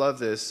 I just love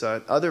this.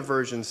 Other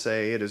versions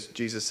say it is.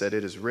 Jesus said,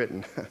 "It is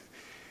written."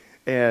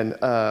 And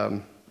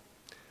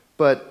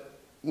but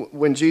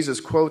when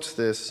Jesus quotes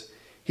this,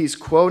 he's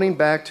quoting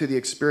back to the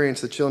experience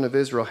the children of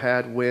Israel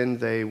had when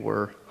they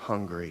were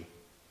hungry,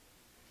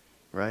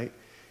 right?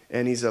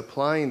 And he's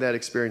applying that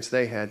experience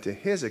they had to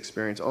his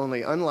experience.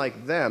 Only,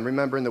 unlike them,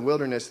 remember in the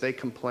wilderness they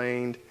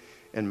complained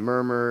and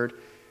murmured.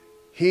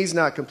 He's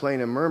not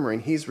complaining and murmuring.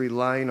 He's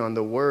relying on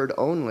the word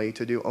only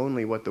to do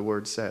only what the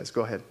word says.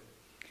 Go ahead.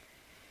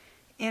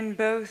 In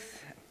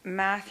both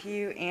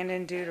Matthew and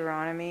in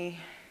Deuteronomy,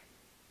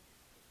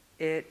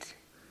 it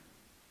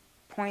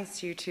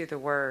points you to the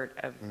Word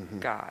of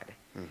God.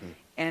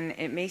 And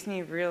it makes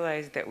me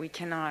realize that we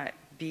cannot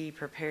be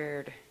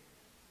prepared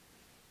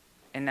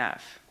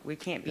enough. We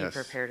can't be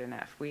prepared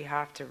enough. We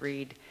have to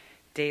read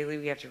daily.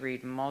 We have to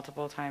read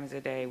multiple times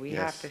a day. We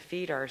have to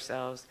feed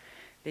ourselves,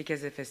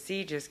 because if a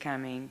siege is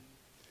coming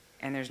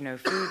and there's no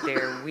food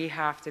there, we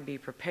have to be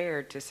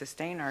prepared to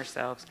sustain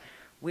ourselves.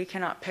 We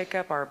cannot pick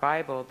up our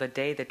Bible the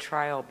day the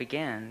trial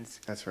begins.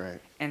 That's right.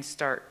 And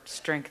start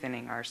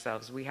strengthening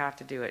ourselves. We have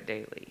to do it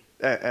daily.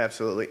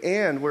 Absolutely.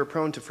 And we're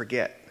prone to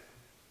forget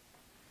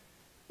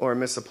or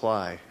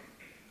misapply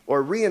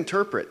or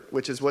reinterpret,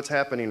 which is what's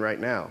happening right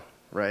now,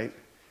 right?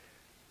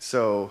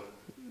 So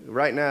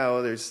right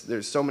now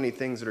there's so many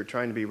things that are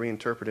trying to be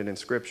reinterpreted in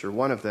Scripture.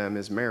 One of them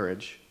is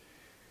marriage,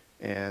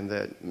 and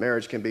that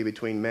marriage can be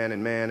between man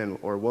and man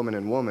or woman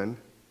and woman.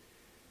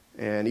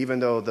 And even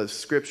though the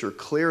Scripture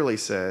clearly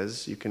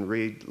says, you can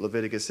read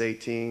Leviticus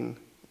 18,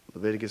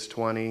 Leviticus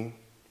 20,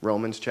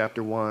 Romans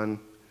chapter 1,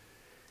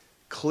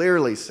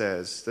 clearly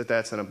says that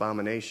that's an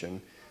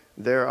abomination.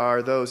 There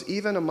are those,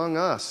 even among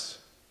us,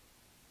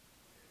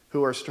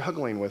 who are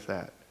struggling with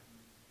that.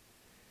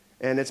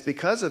 And it's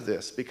because of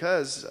this,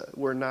 because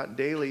we're not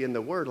daily in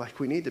the Word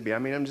like we need to be. I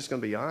mean, I'm just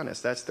going to be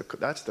honest. That's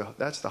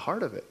the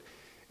heart of it.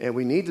 And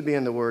we need to be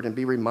in the Word and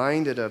be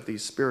reminded of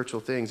these spiritual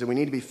things. And we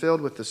need to be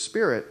filled with the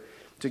Spirit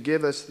to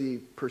give us the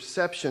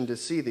perception to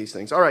see these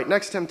things. All right,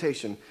 next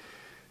temptation.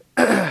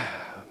 I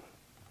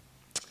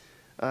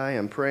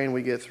am praying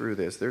we get through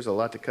this. There's a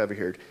lot to cover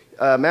here.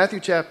 Matthew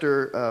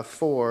chapter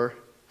 4.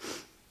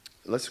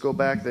 Let's go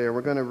back there.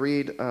 We're going to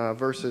read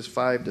verses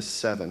 5 to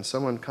 7.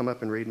 Someone come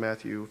up and read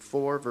Matthew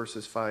 4,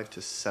 verses 5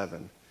 to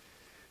 7.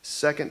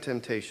 Second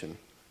temptation.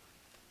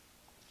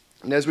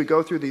 And as we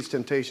go through these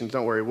temptations,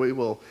 don't worry, we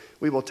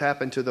will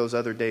tap into those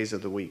other days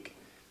of the week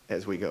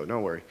as we go.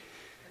 Don't worry.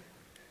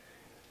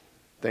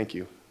 Thank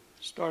you.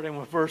 Starting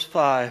with verse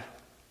 5.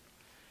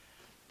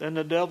 Then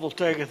the devil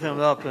taketh him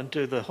up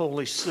into the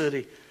holy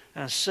city,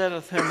 and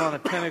setteth him on the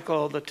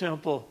pinnacle of the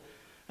temple,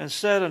 and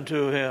said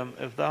unto him,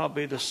 If thou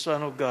be the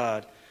Son of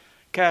God,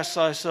 cast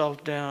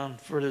thyself down,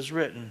 for it is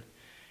written,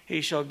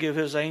 He shall give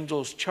his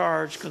angels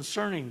charge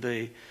concerning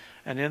thee,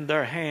 and in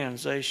their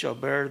hands they shall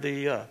bear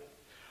thee up,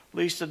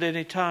 lest at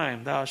any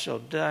time thou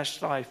shalt dash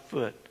thy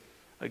foot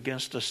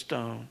against a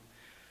stone.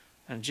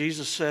 And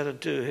Jesus said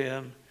unto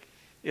him,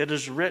 It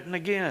is written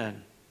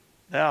again,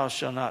 Thou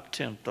shalt not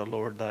tempt the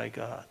Lord thy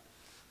God.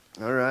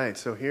 All right,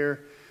 so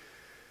here,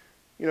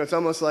 it's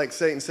almost like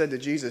Satan said to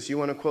Jesus, you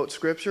want to quote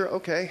Scripture?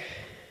 Okay,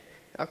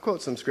 I'll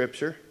quote some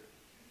Scripture,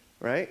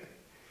 right?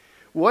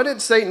 What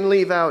did Satan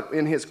leave out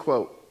in his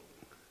quote?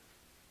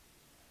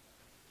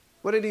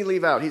 What did he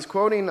leave out? He's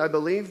quoting, I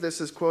believe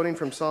this is quoting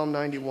from Psalm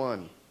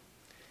 91.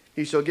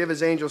 He shall give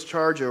his angels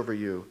charge over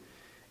you,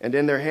 and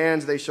in their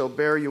hands they shall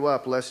bear you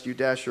up, lest you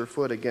dash your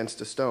foot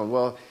against a stone.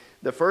 Well,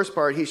 the first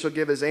part, he shall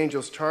give his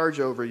angels charge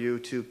over you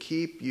to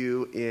keep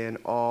you in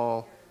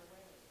all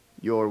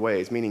your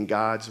ways, meaning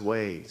God's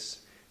ways.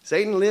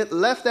 Satan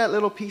left that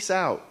little piece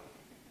out,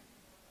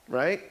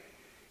 right?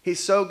 He's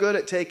so good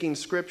at taking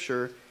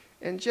Scripture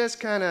and just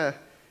kind of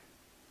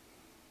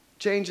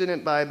changing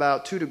it by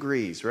about 2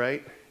 degrees,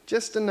 right?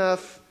 Just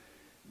enough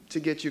to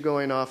get you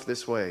going off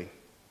this way.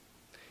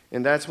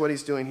 And that's what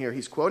he's doing here.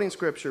 He's quoting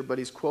Scripture, but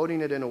he's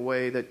quoting it in a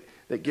way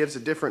that gives a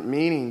different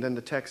meaning than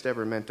the text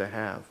ever meant to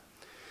have.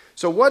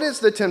 So what is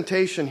the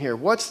temptation here?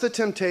 What's the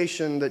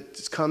temptation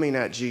that's coming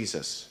at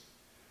Jesus?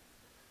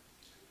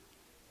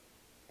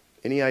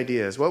 Any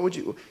ideas? What would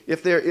you,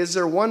 is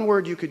there one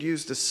word you could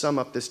use to sum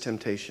up this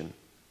temptation?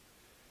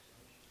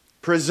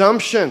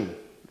 Presumption,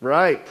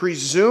 right?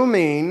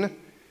 Presuming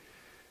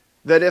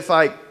that if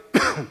I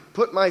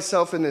put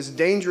myself in this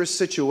dangerous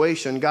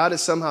situation, God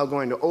is somehow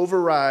going to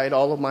override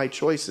all of my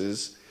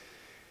choices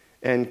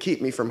and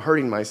keep me from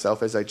hurting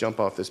myself as I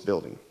jump off this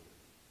building,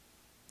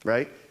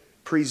 right?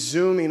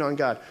 Presuming on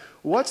God.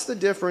 What's the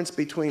difference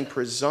between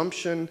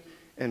presumption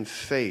and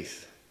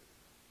faith?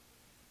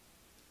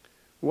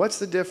 What's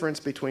the difference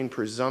between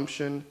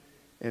presumption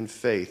and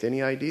faith?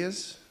 Any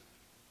ideas?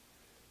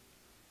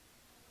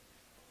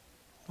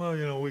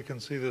 Well, we can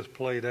see this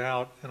played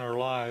out in our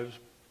lives.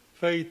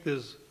 Faith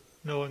is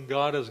knowing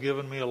God has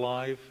given me a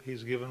life.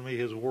 He's given me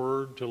His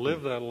Word to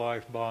live that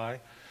life by,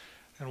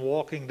 and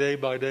walking day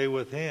by day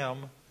with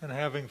Him and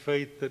having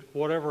faith that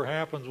whatever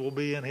happens will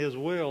be in His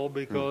will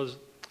because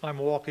I'm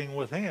walking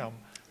with Him.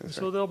 And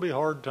so there'll be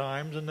hard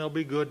times and there'll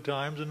be good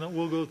times, and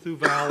we'll go through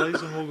valleys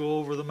and we'll go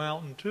over the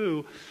mountain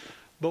too.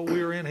 But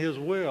we're in His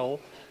will,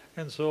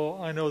 and so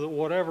I know that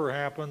whatever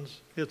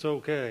happens, it's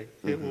okay.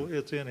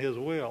 It's in His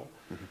will.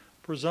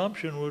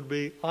 Presumption would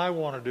be, I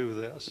want to do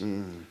this.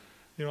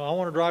 I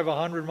want to drive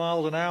 100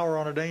 miles an hour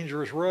on a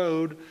dangerous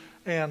road,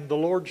 and the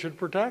Lord should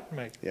protect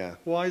me. Yeah.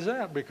 Why is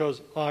that?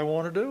 Because I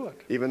want to do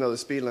it. Even though the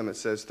speed limit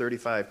says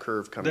 35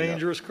 curve coming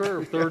Dangerous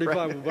curve, 35,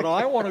 right. But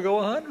I want to go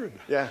 100.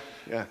 Yeah.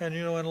 And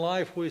in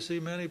life we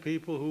see many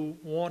people who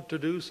want to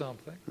do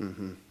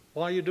something.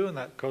 Why are you doing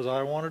that? Because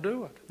I want to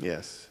do it.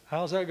 Yes.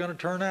 How's that going to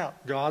turn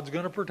out? God's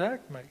going to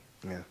protect me.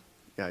 Yeah.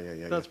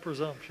 Yeah. That's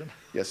presumption.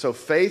 Yeah, so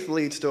faith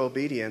leads to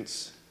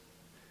obedience.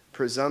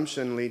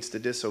 Presumption leads to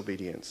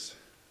disobedience.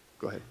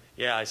 Go ahead.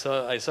 Yeah, I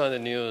saw in the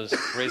news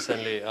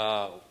recently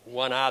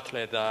one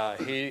athlete,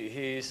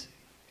 he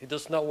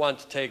does not want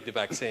to take the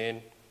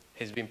vaccine.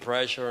 He's been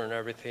pressured and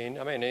everything.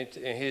 I mean,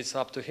 it's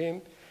up to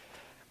him.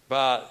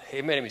 But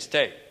he made a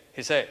mistake.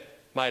 He said,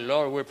 my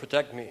Lord will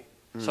protect me.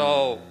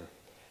 So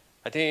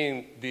I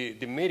think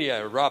the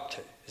media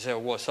erupted. He said,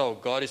 well, so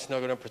God is not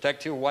going to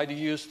protect you. Why do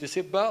you use the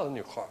seatbelt in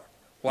your car?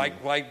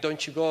 Why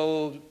don't you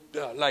go,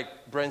 like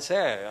Brent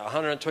said,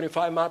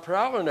 125 miles per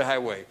hour on the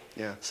highway?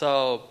 Yeah.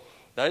 So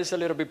that is a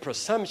little bit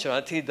presumption.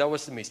 I think that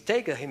was the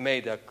mistake that he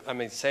made.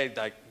 Say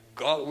that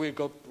God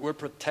will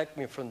protect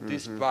me from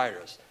this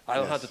virus. I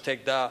don't have to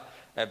take that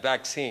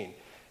vaccine.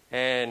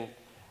 And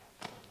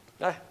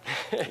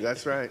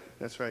That's right.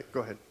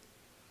 Go ahead.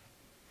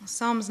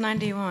 Psalms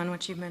 91,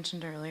 which you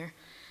mentioned earlier,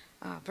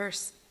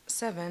 verse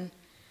 7,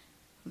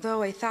 though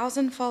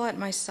 1,000 fall at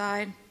my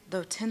side,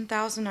 though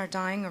 10,000 are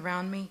dying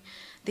around me,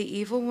 the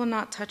evil will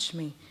not touch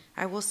me.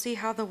 I will see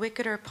how the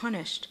wicked are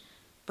punished,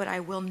 but I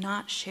will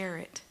not share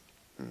it.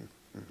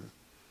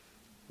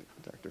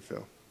 Dr.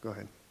 Phil, go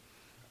ahead.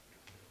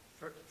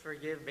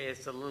 Forgive me,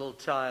 it's a little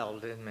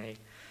child in me.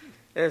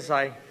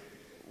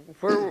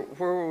 Where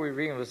were we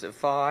reading? Was it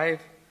 5?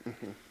 It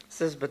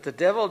says, but the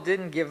devil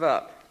didn't give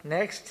up.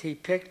 Next, he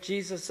picked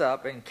Jesus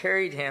up and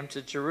carried him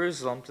to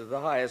Jerusalem to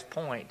the highest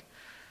point.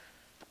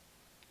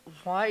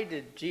 Why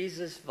did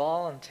Jesus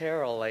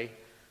voluntarily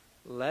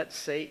let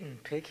Satan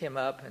pick him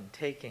up and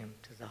take him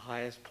to the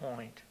highest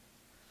point?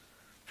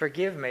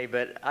 Forgive me,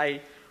 but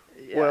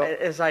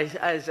as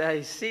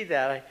I see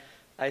that,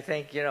 I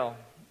think,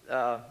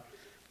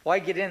 why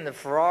get in the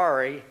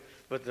Ferrari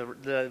with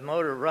the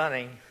motor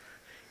running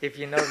if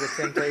you know the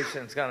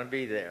temptation's going to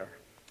be there?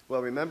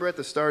 Well, remember at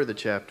the start of the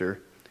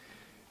chapter,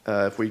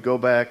 if we go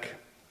back,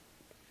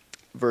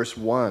 verse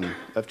 1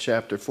 of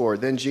chapter 4,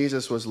 then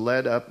Jesus was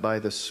led up by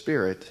the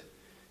Spirit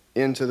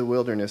into the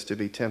wilderness to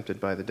be tempted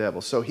by the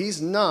devil. So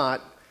he's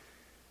not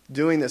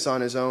doing this on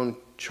his own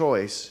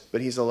choice,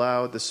 but he's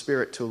allowed the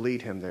Spirit to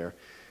lead him there.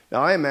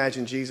 Now, I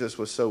imagine Jesus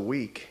was so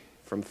weak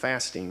from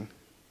fasting,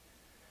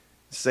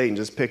 Satan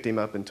just picked him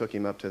up and took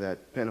him up to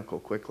that pinnacle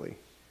quickly.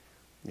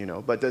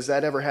 But does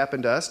that ever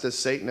happen to us? Does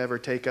Satan ever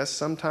take us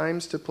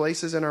sometimes to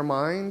places in our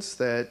minds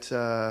that,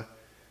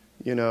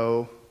 and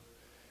all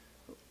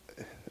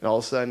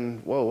of a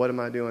sudden, whoa, what am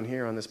I doing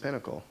here on this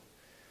pinnacle?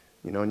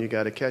 And you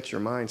got to catch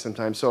your mind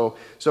sometimes. So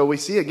we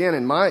see again,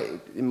 in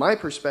my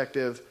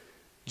perspective,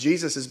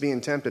 Jesus is being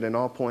tempted in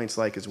all points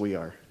like as we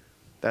are.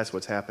 That's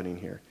what's happening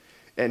here.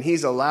 And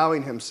he's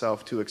allowing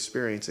himself to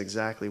experience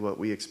exactly what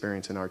we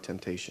experience in our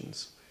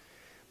temptations.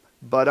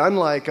 But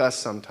unlike us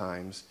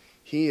sometimes,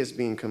 he is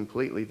being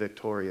completely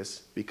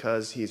victorious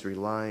because he's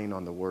relying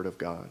on the Word of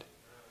God.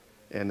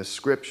 And the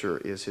Scripture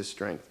is his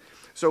strength.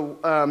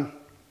 So,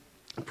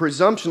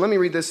 presumption, let me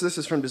read this. This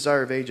is from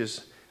Desire of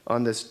Ages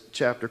on this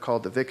chapter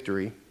called The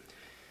Victory.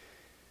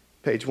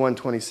 Page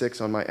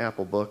 126 on my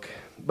Apple book.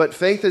 But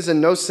faith is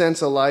in no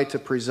sense allied to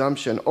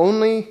presumption.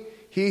 Only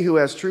he who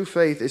has true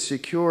faith is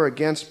secure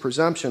against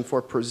presumption,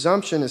 for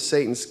presumption is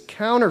Satan's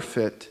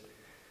counterfeit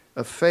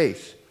of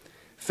faith.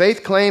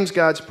 Faith claims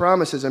God's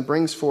promises and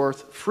brings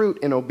forth fruit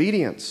in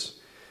obedience.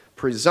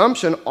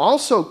 Presumption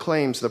also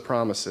claims the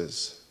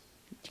promises.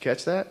 Did you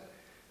catch that?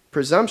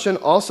 Presumption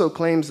also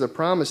claims the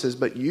promises,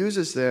 but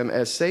uses them,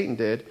 as Satan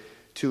did,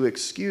 to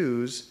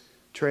excuse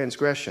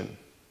transgression.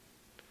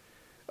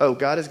 Oh,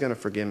 God is going to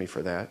forgive me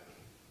for that.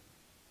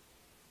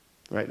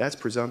 Right? That's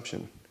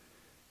presumption.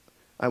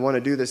 I want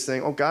to do this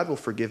thing. Oh, God will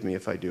forgive me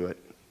if I do it.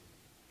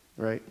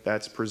 Right?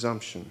 That's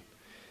presumption.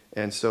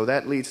 And so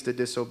that leads to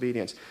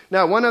disobedience.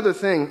 Now, one other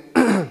thing.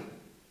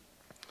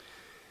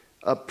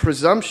 A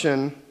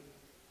presumption,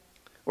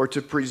 or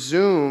to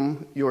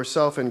presume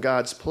yourself in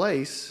God's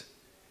place,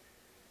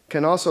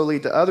 can also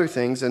lead to other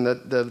things. And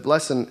the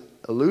lesson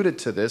alluded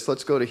to this.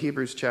 Let's go to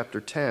Hebrews chapter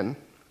 10.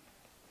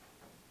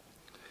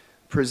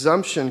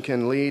 Presumption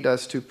can lead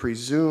us to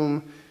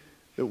presume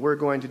that we're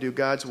going to do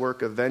God's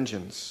work of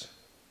vengeance.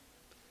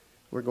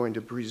 We're going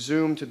to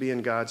presume to be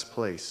in God's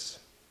place.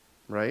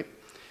 Right?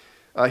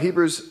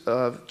 Hebrews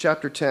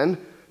chapter 10,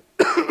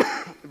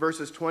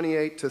 verses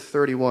 28 to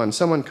 31.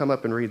 Someone come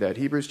up and read that.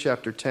 Hebrews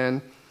chapter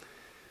 10,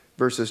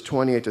 verses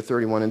 28 to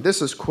 31. And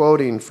this is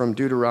quoting from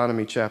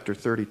Deuteronomy chapter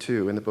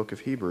 32 in the book of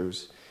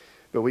Hebrews.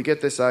 But we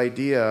get this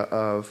idea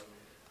of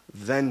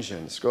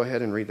vengeance. Go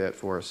ahead and read that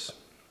for us.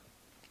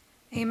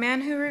 A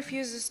man who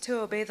refuses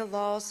to obey the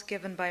laws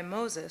given by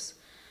Moses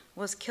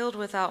was killed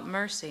without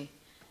mercy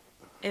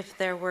if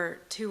there were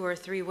 2 or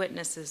 3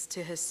 witnesses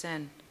to his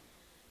sin.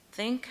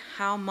 Think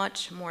how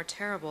much more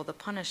terrible the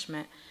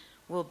punishment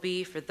will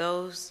be for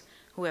those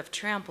who have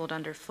trampled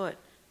underfoot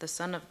the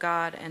Son of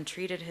God and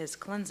treated his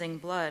cleansing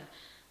blood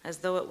as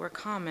though it were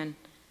common,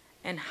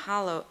 and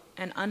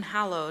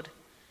unhallowed,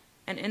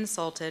 and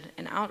insulted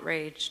and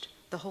outraged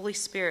the Holy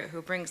Spirit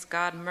who brings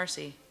God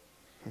mercy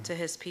to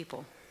his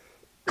people.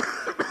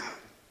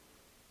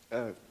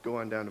 Go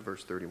on down to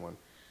verse 31.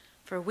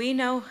 For we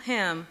know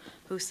him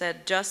who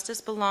said,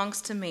 'Justice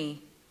belongs to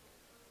me.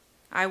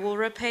 I will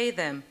repay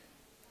them,'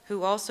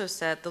 who also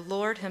said, 'The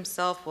Lord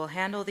himself will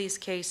handle these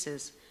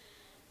cases.'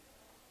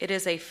 It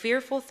is a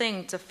fearful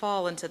thing to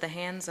fall into the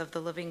hands of the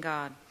living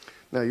God."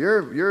 Now,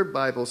 your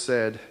Bible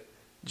said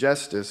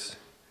justice,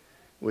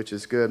 which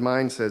is good.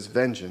 Mine says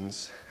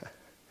vengeance.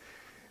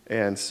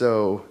 And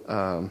so,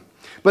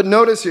 but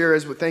notice here,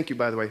 thank you,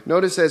 by the way.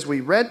 Notice as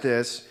we read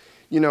this,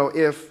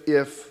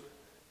 if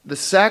the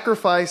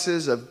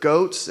sacrifices of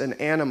goats and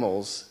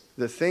animals,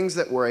 the things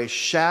that were a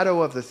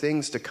shadow of the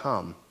things to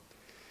come,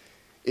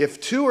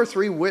 if 2 or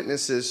 3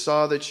 witnesses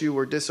saw that you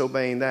were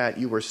disobeying that,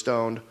 you were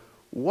stoned,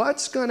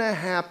 what's going to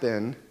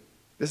happen?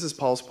 This is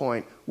Paul's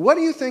point. What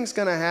do you think is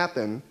going to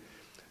happen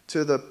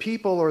to the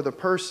people or the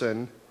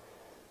person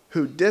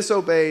who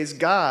disobeys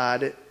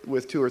God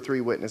with 2 or 3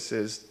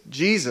 witnesses,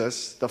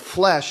 Jesus, the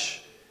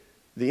flesh,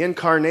 the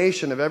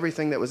incarnation of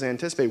everything that was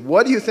anticipated?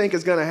 What do you think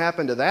is going to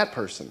happen to that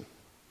person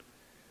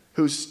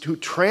who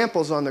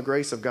tramples on the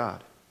grace of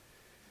God?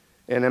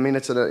 And I mean,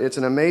 it's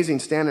an amazing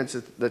standard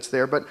that's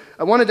there. But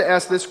I wanted to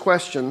ask this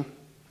question,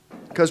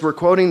 because we're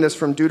quoting this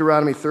from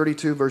Deuteronomy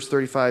 32, verse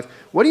 35.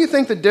 What do you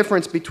think the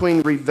difference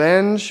between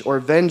revenge or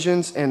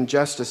vengeance and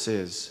justice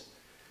is?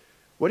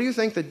 What do you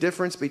think the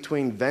difference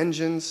between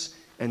vengeance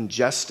and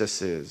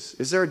justice is?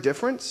 Is there a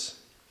difference?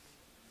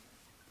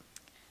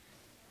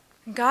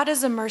 God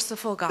is a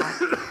merciful God,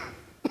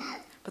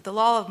 but the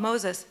law of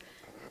Moses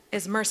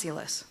is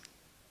merciless.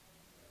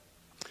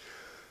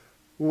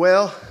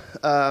 Well,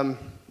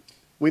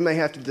 we may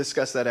have to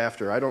discuss that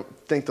after. I don't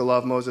think the law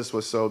of Moses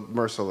was so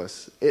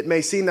merciless. It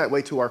may seem that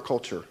way to our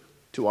culture,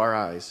 to our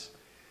eyes.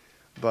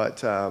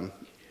 But,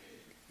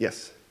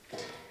 yes.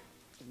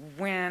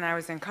 When I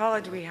was in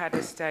college, we had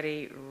to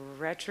study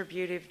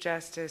retributive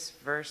justice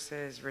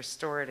versus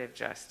restorative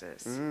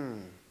justice.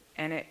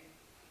 And it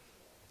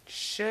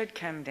should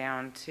come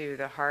down to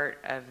the heart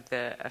of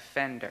the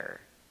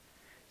offender.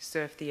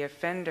 So if the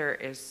offender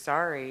is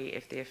sorry,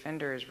 if the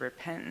offender is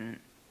repentant,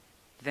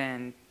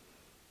 then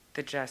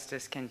the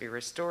justice can be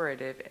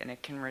restorative, and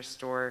it can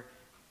restore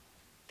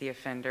the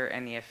offender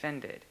and the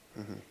offended.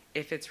 Mm-hmm.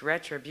 If it's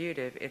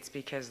retributive, it's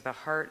because the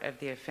heart of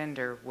the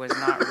offender was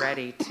not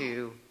ready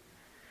to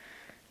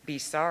be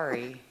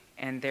sorry,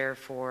 and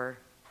therefore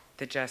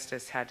the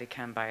justice had to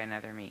come by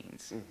another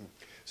means. Mm-hmm.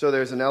 So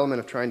there's an element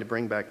of trying to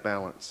bring back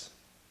balance.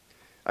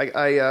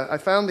 I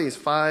found these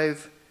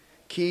 5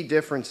 key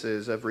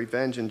differences of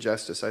revenge and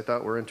justice I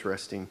thought were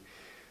interesting.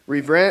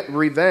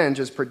 Revenge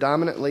is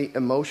predominantly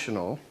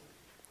emotional,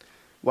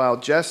 while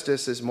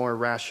justice is more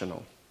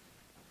rational.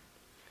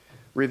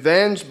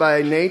 Revenge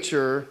by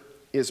nature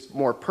is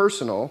more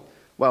personal,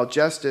 while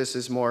justice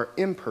is more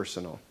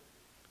impersonal,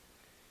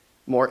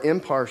 more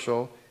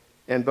impartial,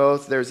 and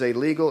both there's a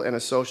legal and a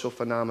social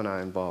phenomena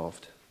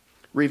involved.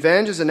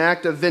 Revenge is an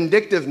act of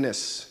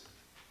vindictiveness,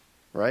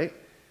 right?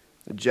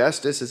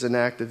 Justice is an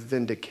act of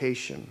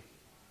vindication.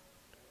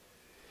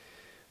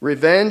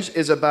 Revenge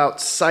is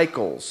about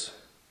cycles.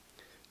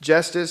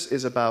 Justice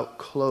is about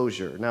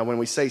closure. Now, when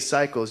we say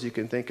cycles, you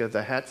can think of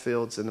the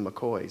Hatfields and the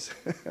McCoys,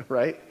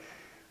 right?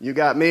 You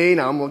got me,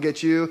 now I'm going to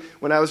get you.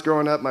 When I was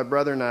growing up, my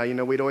brother and I,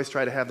 we'd always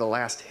try to have the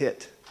last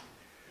hit.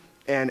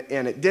 And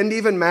it didn't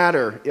even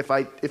matter if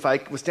I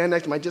was standing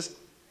next to him, I just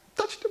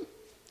touched him,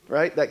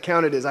 right? That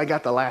counted as I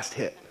got the last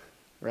hit,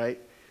 right?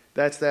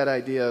 That's that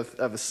idea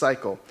of a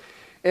cycle.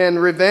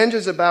 And revenge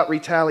is about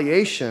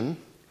retaliation,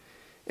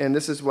 and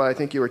this is what I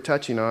think you were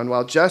touching on,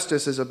 while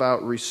justice is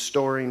about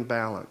restoring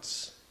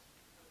balance.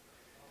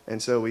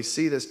 And so we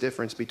see this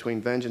difference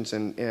between vengeance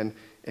and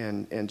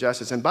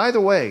justice. And by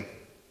the way,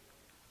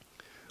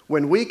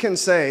 when we can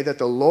say that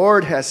the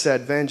Lord has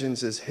said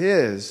vengeance is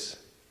his,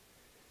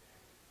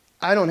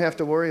 I don't have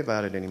to worry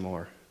about it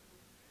anymore.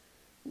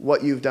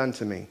 What you've done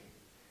to me.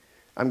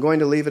 I'm going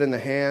to leave it in the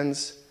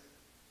hands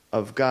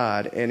of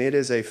God, and it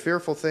is a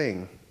fearful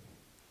thing.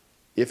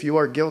 If you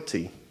are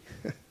guilty,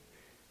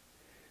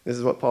 this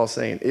is what Paul's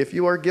saying, if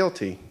you are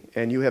guilty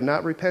and you have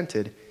not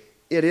repented,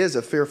 it is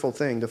a fearful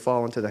thing to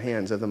fall into the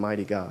hands of the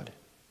mighty God.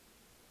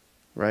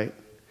 Right?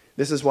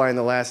 This is why in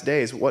the last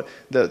days,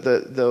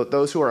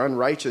 those who are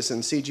unrighteous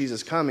and see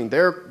Jesus coming,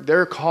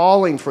 they're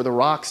calling for the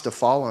rocks to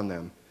fall on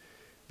them,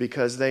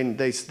 because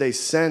they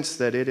sense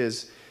that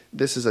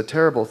this is a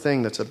terrible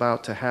thing that's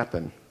about to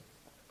happen.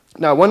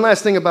 Now, one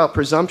last thing about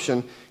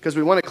presumption, because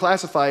we want to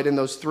classify it in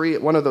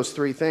one of those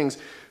 3 things.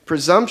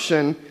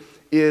 Presumption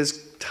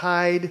is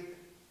tied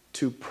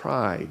to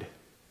pride.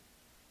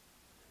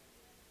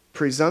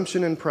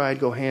 Presumption and pride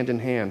go hand in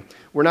hand.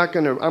 I'm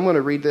going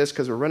to read this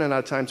because we're running out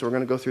of time, so we're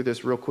going to go through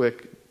this real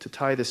quick to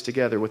tie this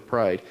together with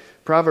pride.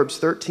 Proverbs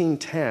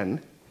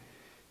 13:10.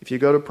 If you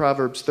go to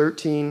Proverbs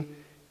 13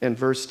 and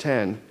verse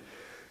 10,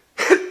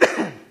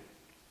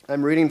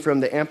 I'm reading from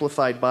the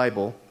Amplified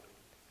Bible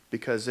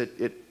because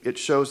it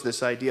shows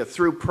this idea.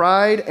 Through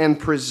pride and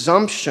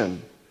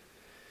presumption.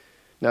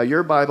 Now,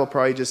 your Bible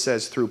probably just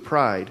says through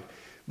pride,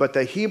 but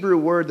the Hebrew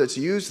word that's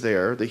used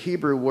there, the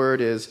Hebrew word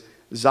is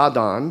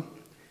zadon,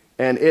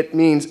 And it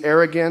means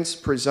arrogance,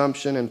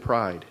 presumption, and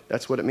pride.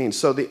 That's what it means.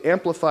 So the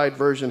Amplified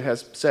Version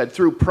has said,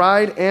 through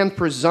pride and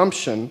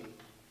presumption,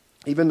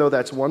 even though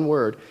that's one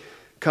word,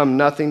 come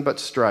nothing but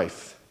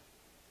strife.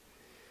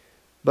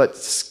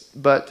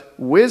 But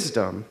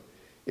wisdom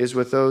is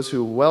with those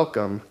who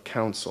welcome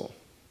counsel.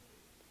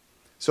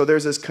 So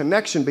there's this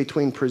connection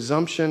between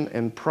presumption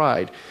and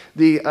pride.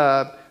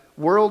 The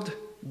World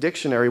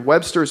Dictionary,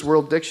 Webster's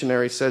World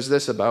Dictionary, says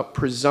this about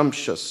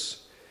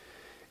presumptuous.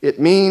 It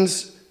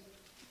means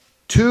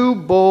too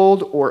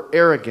bold or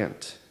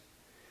arrogant,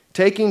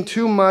 taking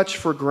too much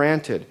for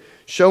granted,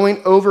 showing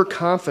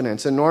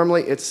overconfidence, and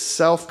normally it's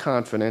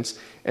self-confidence,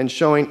 and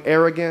showing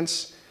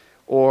arrogance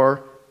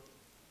or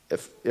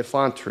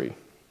effrontery.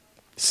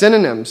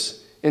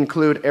 Synonyms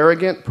include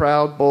arrogant,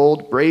 proud,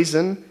 bold,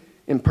 brazen,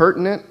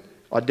 impertinent,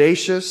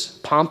 audacious,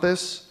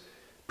 pompous,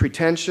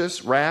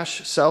 pretentious,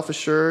 rash,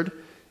 self-assured,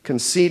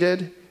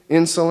 conceited,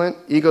 insolent,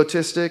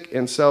 egotistic,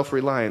 and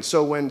self-reliant.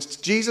 So when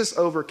Jesus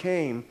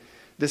overcame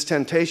this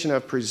temptation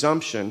of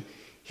presumption,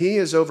 he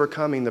is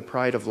overcoming the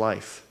pride of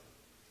life.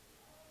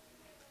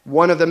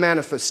 One of the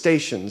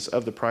manifestations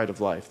of the pride of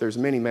life. There's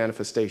many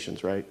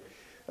manifestations, right,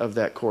 of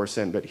that core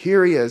sin. But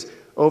here he is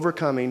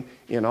overcoming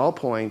in all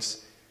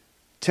points,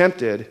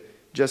 tempted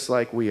just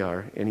like we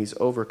are, and he's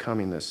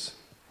overcoming this.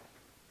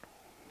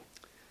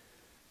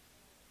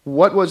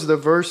 What was the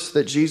verse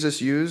that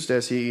Jesus used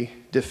as he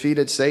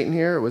defeated Satan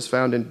here? It was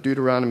found in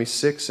Deuteronomy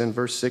 6 and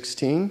verse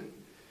 16.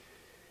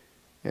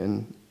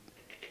 And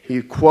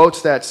he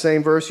quotes that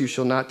same verse, you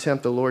shall not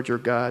tempt the Lord your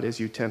God as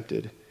you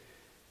tempted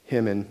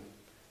him in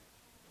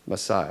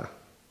Messiah.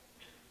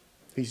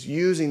 He's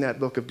using that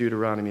book of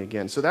Deuteronomy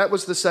again. So that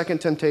was the second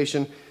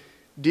temptation,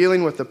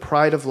 dealing with the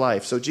pride of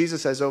life. So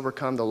Jesus has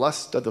overcome the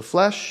lust of the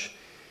flesh,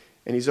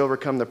 and he's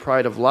overcome the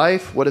pride of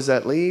life. What does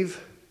that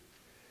leave?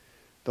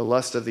 The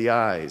lust of the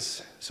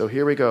eyes. So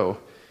here we go.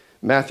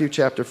 Matthew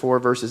chapter 4,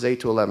 verses 8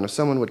 to 11. If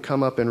someone would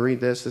come up and read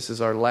this, this is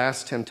our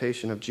last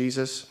temptation of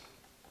Jesus.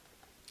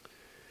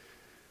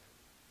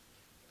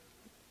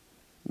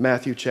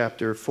 Matthew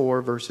chapter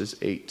 4, verses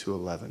 8 to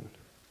 11.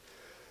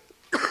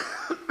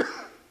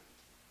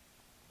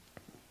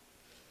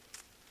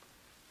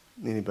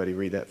 Anybody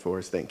read that for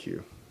us? Thank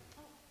you.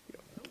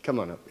 Come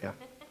on up, yeah.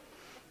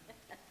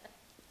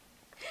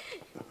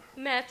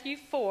 Matthew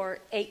 4,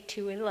 8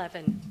 to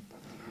 11.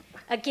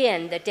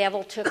 Again, the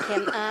devil took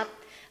him up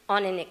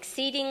on an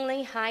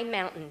exceedingly high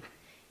mountain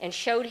and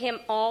showed him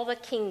all the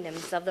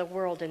kingdoms of the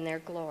world and their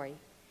glory.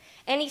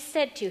 And he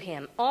said to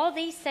him, all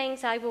these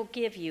things I will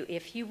give you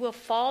if you will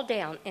fall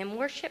down and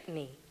worship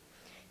me.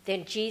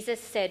 Then Jesus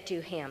said to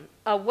him,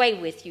 away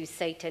with you,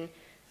 Satan,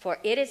 for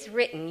it is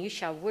written, you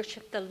shall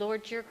worship the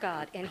Lord your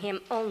God, and him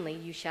only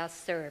you shall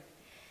serve.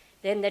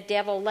 Then the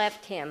devil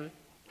left him,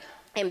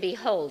 and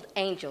behold,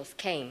 angels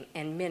came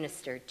and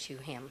ministered to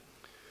him.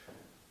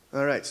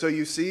 All right, so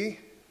you see,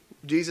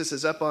 Jesus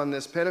is up on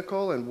this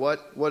pinnacle, and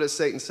what does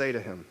Satan say to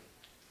him?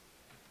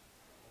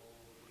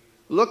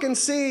 Look and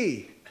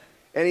see.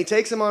 And he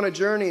takes him on a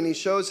journey, and he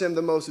shows him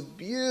the most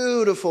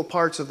beautiful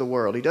parts of the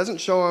world. He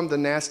doesn't show him the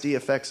nasty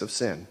effects of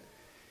sin.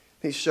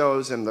 He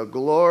shows him the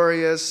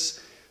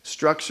glorious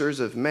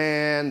structures of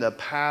man, the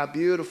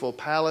beautiful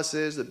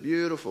palaces, the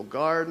beautiful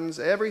gardens,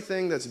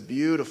 everything that's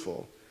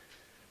beautiful,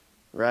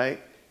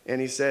 right? And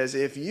he says,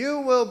 if you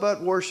will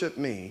but worship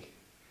me,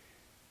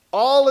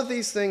 all of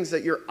these things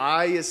that your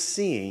eye is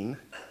seeing,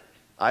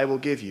 I will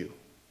give you.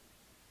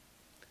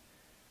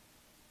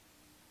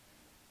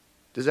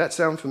 Does that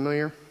sound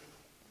familiar?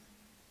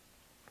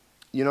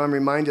 You know, I'm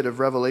reminded of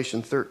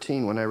Revelation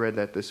 13 when I read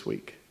that this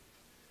week.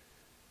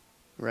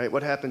 Right?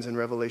 What happens in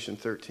Revelation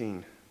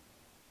 13?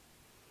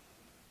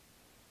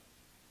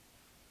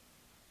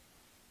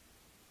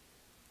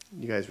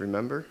 You guys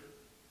remember?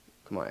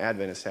 Come on,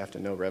 Adventists have to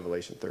know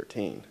Revelation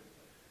 13.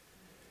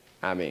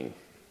 I mean,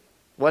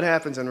 what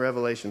happens in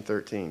Revelation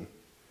 13?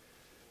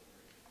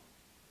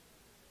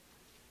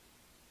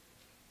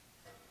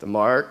 The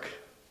mark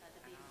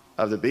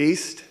of the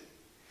beast.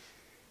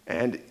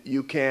 And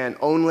you can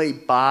only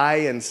buy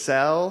and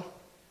sell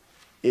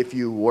if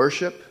you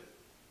worship.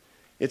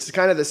 It's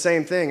kind of the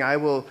same thing. I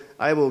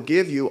will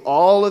give you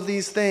all of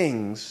these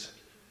things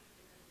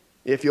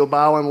if you'll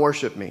bow and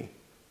worship me.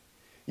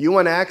 You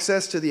want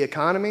access to the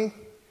economy?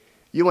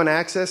 You want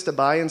access to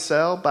buy and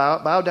sell?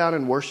 Bow down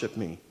and worship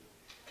me.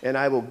 And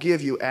I will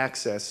give you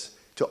access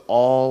to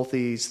all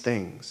these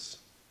things.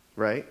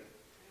 Right?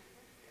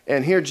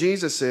 And here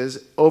Jesus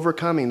is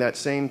overcoming that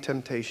same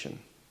temptation.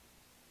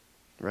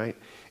 Right?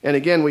 And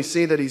again, we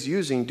see that he's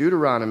using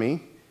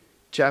Deuteronomy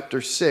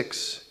chapter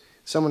 6.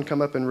 Someone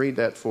come up and read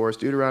that for us.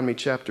 Deuteronomy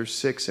chapter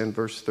 6 and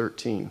verse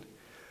 13.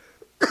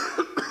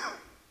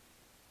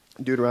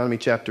 Deuteronomy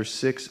chapter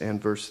 6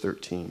 and verse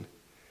 13.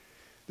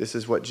 This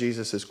is what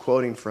Jesus is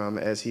quoting from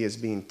as he is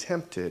being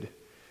tempted,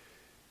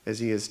 as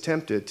he is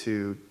tempted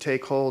to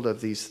take hold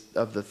of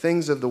the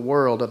things of the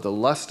world, of the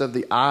lust of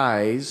the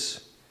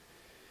eyes,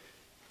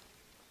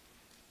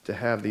 to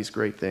have these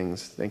great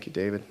things. Thank you,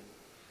 David.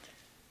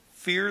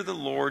 Fear the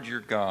Lord your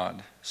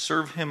God,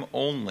 serve him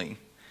only,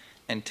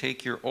 and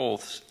take your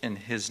oaths in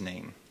his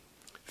name.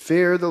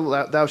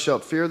 Thou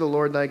shalt fear the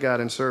Lord thy God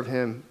and serve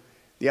him.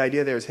 The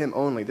idea there is him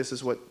only. This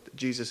is what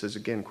Jesus is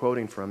again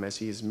quoting from as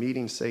he is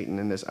meeting Satan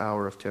in this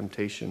hour of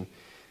temptation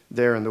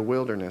there in the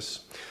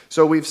wilderness.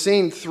 So we've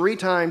seen 3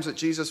 times that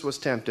Jesus was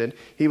tempted.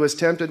 He was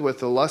tempted with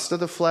the lust of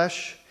the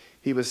flesh,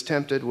 he was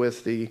tempted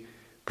with the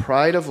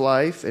pride of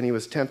life, and he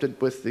was tempted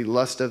with the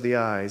lust of the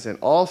eyes. And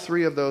all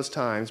 3 of those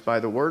times, by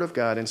the word of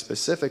God, and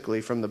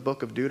specifically from the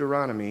book of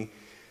Deuteronomy,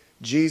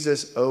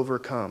 Jesus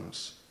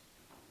overcomes.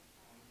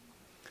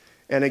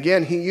 And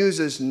again, he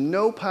uses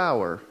no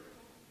power,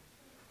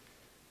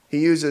 he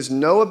uses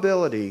no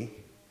ability,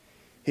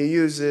 he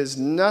uses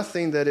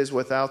nothing that is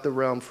without the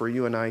realm for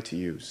you and I to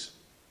use.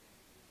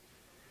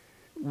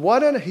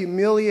 What a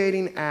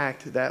humiliating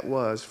act that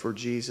was for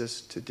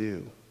Jesus to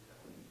do.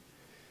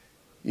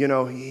 You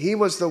know, he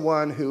was the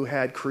one who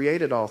had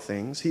created all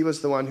things. He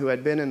was the one who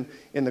had been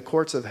in the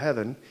courts of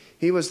heaven.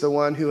 He was the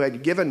one who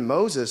had given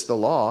Moses the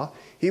law.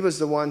 He was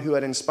the one who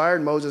had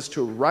inspired Moses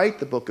to write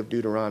the book of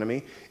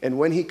Deuteronomy. And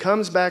when he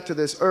comes back to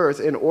this earth,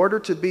 in order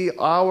to be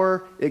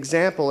our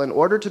example, in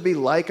order to be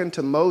likened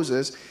to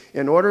Moses,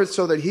 in order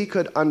so that he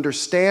could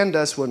understand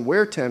us when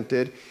we're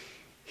tempted,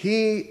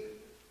 he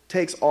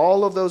takes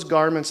all of those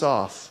garments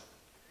off,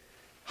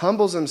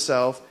 humbles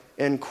himself,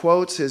 and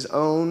quotes his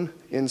own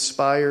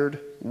inspired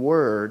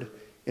word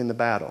in the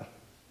battle.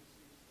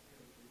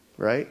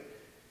 Right?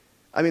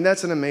 I mean,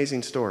 that's an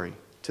amazing story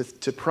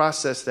to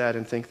process that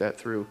and think that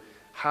through,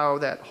 how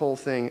that whole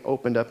thing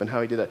opened up and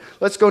how he did that.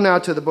 Let's go now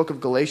to the book of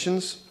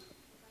Galatians.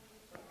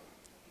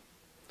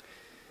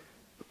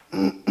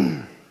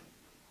 We're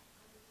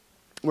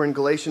in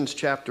Galatians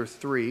chapter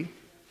 3.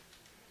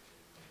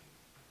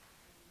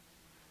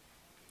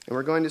 And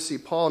we're going to see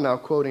Paul now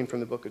quoting from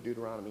the book of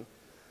Deuteronomy.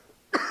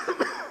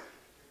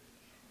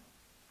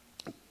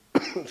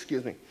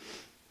 Excuse me.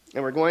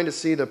 And we're going to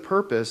see the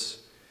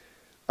purpose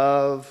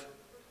of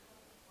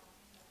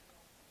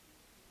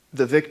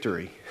the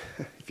victory,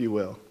 if you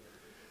will,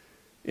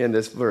 in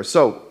this verse.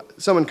 So,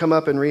 someone come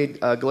up and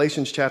read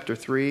Galatians chapter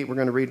 3. We're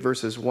going to read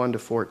verses 1 to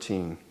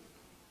 14.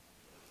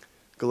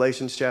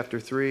 Galatians chapter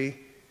 3,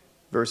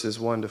 verses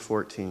 1 to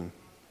 14.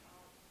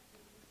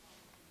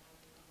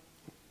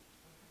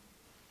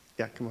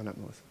 Yeah, come on up,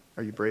 Melissa.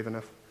 Are you brave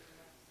enough?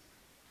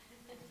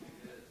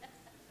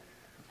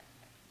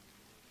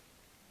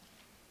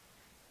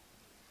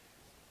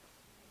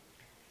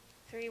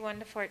 1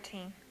 to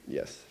 14.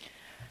 Yes.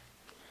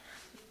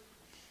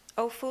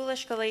 O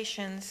foolish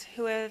Galatians,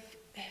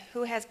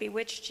 who has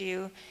bewitched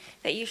you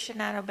that you should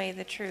not obey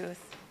the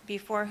truth,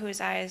 before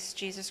whose eyes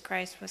Jesus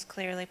Christ was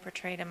clearly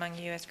portrayed among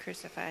you as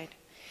crucified?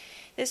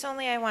 This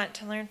only I want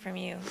to learn from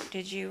you.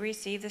 Did you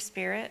receive the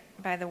Spirit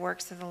by the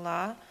works of the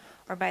law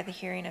or by the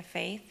hearing of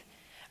faith?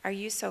 Are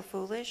you so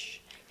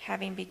foolish?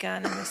 Having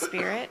begun in the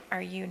Spirit,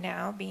 are you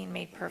now being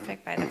made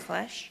perfect by the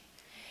flesh?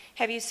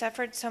 Have you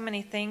suffered so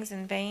many things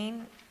in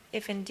vain,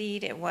 if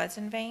indeed it was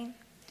in vain?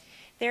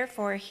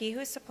 Therefore, he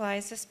who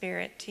supplies the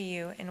Spirit to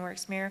you and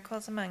works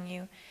miracles among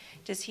you,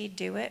 does he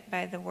do it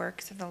by the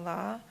works of the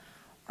law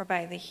or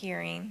by the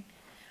hearing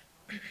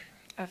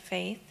of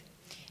faith?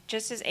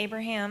 Just as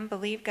Abraham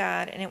believed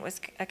God, and it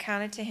was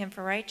accounted to him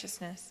for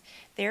righteousness.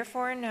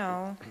 Therefore,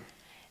 know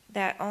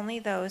that only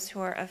those who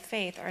are of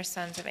faith are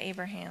sons of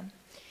Abraham.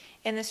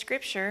 In the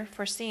Scripture,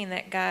 foreseeing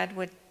that God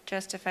would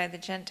justify the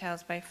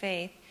Gentiles by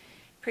faith,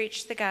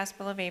 preached the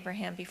gospel of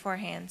Abraham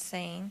beforehand,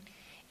 saying,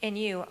 in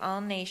you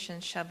all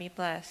nations shall be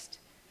blessed.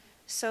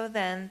 So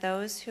then,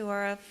 those who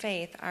are of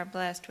faith are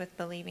blessed with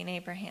believing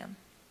Abraham.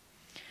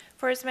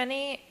 For as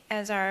many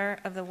as are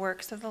of the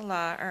works of the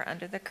law are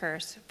under the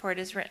curse, for it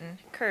is written,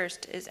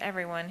 cursed is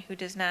everyone who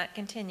does not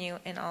continue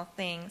in all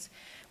things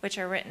which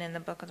are written in the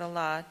book of the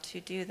law to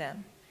do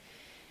them.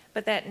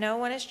 But that no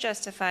one is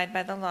justified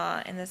by the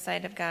law in the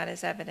sight of God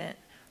is evident,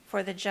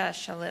 for the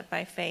just shall live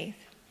by faith.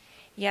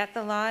 Yet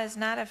the law is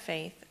not of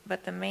faith,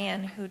 but the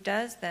man who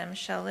does them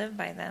shall live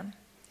by them.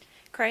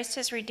 Christ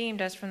has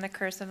redeemed us from the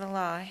curse of the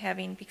law,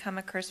 having become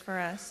a curse for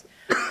us.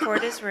 For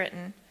it is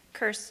written,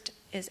 cursed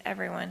is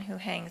everyone who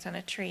hangs on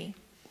a tree.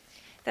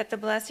 That the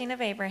blessing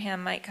of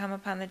Abraham might come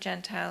upon the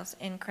Gentiles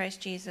in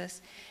Christ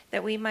Jesus,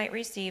 that we might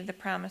receive the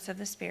promise of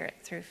the Spirit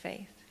through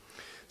faith.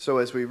 So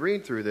as we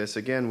read through this,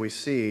 again, we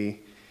see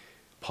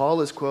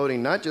Paul is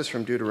quoting not just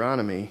from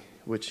Deuteronomy,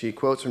 which he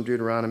quotes from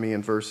Deuteronomy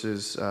in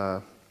verses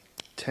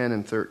 10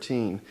 and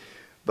 13,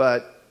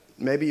 but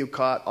maybe you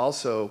caught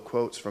also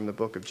quotes from the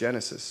book of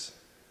Genesis.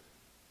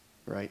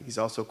 Right? He's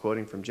also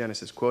quoting from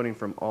Genesis, quoting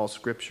from all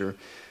Scripture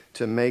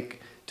to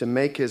make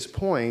his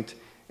point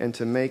and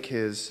to make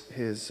his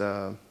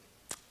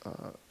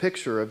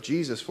picture of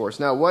Jesus for us.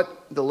 Now,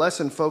 what the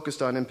lesson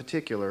focused on in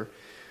particular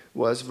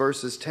was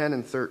verses 10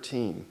 and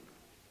 13.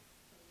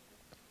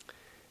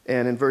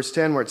 And in verse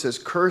 10 where it says,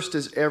 cursed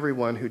is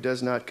everyone who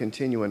does not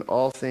continue in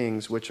all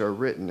things which are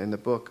written in the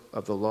book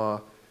of the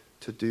law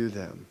to do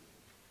them.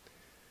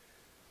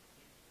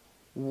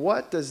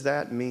 What does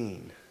that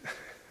mean?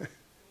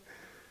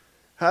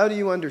 How do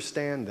you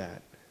understand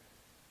that?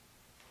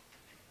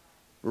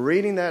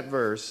 Reading that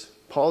verse,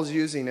 Paul's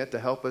using it to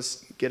help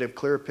us get a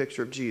clearer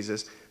picture of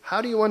Jesus.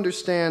 How do you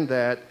understand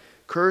that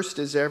cursed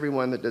is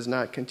everyone that does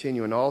not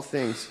continue in all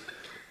things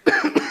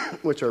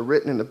which are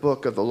written in the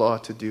book of the law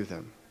to do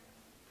them?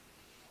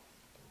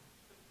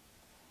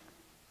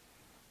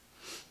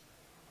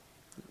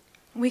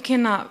 We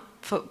cannot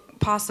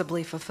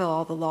possibly fulfill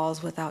all the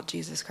laws without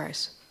Jesus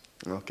Christ.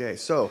 Okay,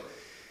 so,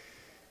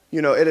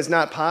 it is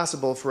not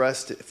possible for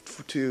us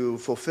to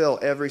fulfill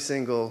every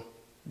single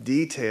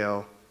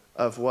detail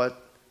of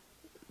what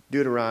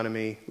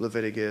Deuteronomy,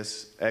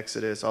 Leviticus,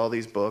 Exodus, all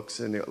these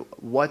books, and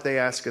what they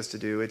ask us to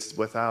do. It's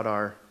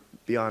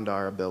beyond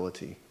our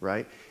ability,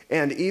 right?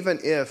 And even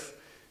if,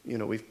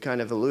 we've kind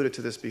of alluded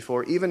to this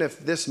before, even if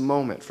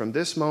from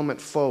this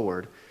moment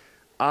forward,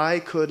 I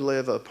could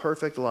live a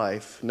perfect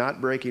life,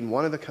 not breaking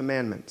one of the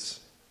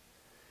commandments,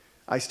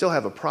 I still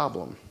have a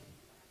problem.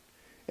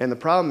 And the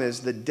problem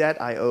is the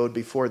debt I owed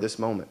before this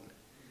moment.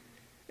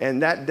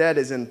 And that debt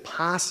is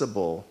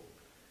impossible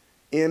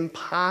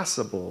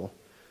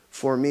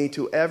for me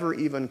to ever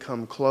even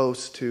come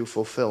close to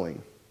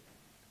fulfilling.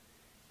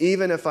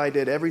 Even if I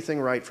did everything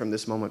right from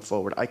this moment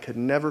forward, I could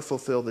never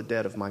fulfill the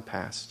debt of my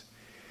past.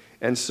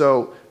 And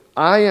so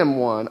I am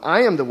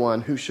the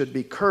one who should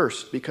be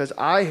cursed because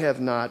I have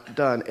not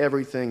done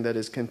everything that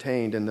is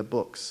contained in the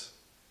books.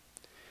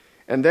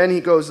 And then he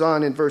goes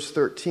on in verse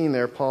 13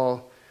 there,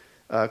 Paul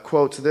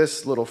quotes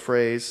this little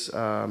phrase,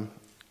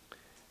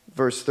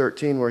 verse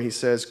 13, where he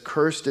says,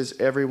 "Cursed is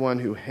everyone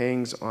who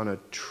hangs on a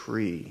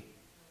tree."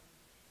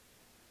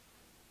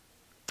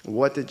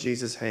 What did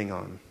Jesus hang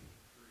on?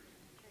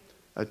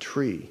 A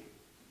tree,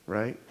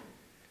 right?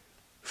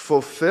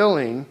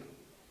 Fulfilling,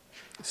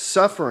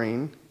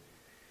 suffering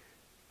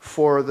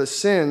for the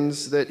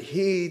sins that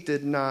he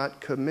did not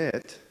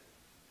commit,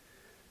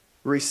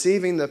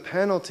 receiving the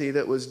penalty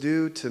that was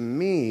due to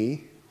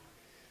me,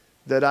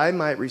 that I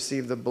might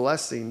receive the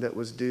blessing that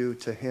was due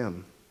to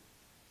him.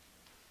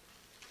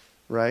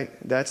 Right?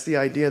 That's the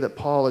idea that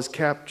Paul is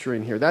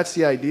capturing here. That's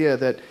the idea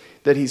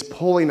that he's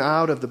pulling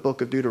out of the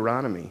book of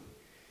Deuteronomy.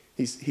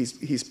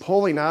 He's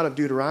pulling out of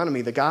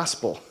Deuteronomy the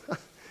gospel.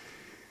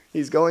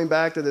 He's going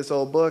back to this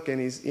old book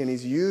and he's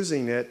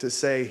using it to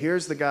say,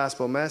 here's the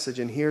gospel message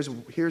and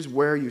here's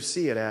where you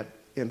see it at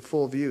in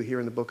full view here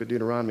in the book of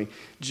Deuteronomy.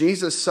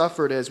 Jesus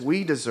suffered as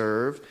we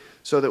deserve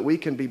so that we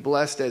can be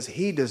blessed as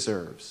he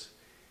deserves.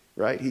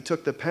 Right? He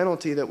took the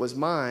penalty that was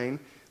mine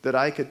that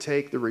I could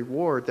take the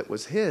reward that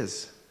was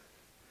his.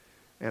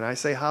 And I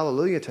say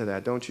hallelujah to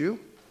that, don't you?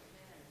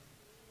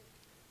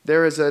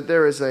 There is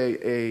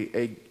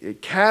a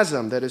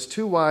chasm that is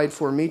too wide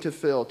for me to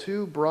fill,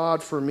 too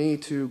broad for me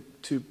to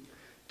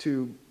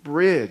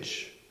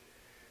bridge,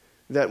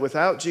 that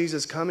without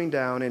Jesus coming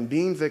down and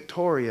being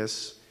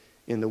victorious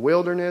in the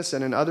wilderness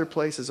and in other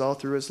places all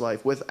through his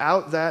life,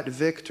 without that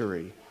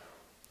victory,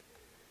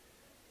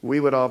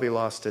 we would all be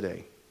lost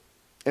today.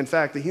 In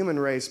fact, the human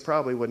race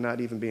probably would not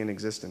even be in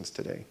existence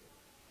today.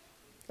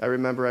 I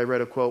remember I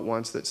read a quote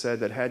once that said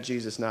that had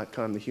Jesus not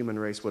come, the human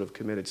race would have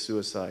committed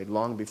suicide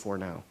long before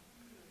now.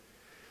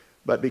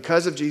 But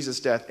because of Jesus'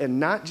 death, and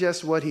not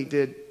just what he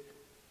did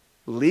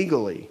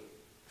legally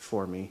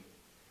for me,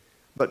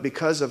 but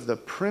because of the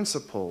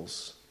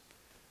principles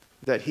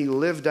that he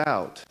lived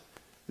out,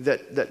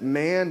 that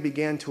man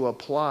began to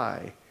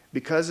apply.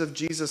 Because of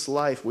Jesus'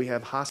 life, we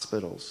have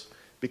hospitals.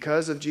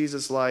 Because of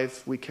Jesus'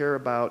 life, we care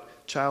about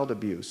child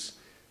abuse.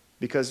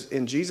 Because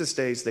in Jesus'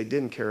 days, they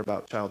didn't care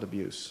about child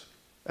abuse.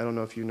 I don't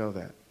know if you know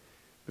that.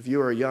 If you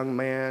were a young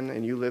man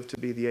and you lived to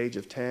be the age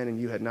of 10 and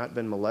you had not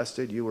been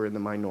molested, you were in the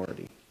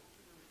minority.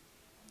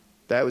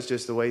 That was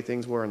just the way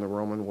things were in the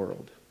Roman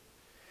world.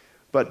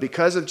 But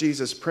because of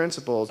Jesus'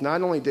 principles,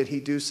 not only did he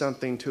do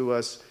something to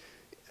us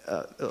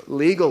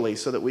legally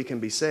so that we can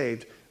be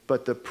saved,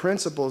 but the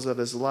principles of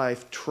his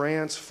life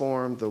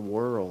transformed the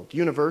world.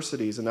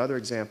 Universities, another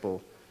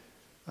example.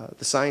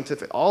 The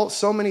scientific,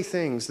 so many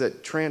things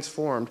that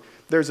transformed.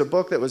 There's a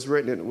book that was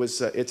written,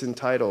 it's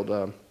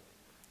entitled,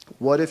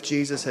 "What If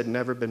Jesus Had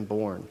Never Been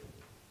Born?"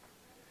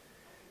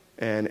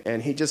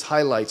 And he just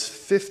highlights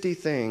 50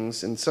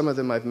 things, and some of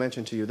them I've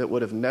mentioned to you, that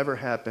would have never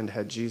happened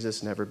had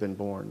Jesus never been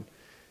born.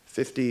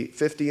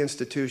 50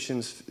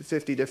 institutions,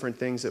 50 different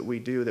things that we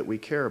do that we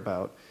care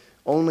about,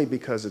 only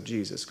because of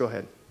Jesus. Go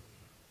ahead.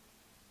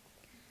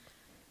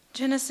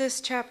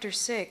 Genesis chapter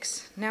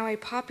 6. Now a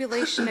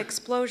population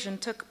explosion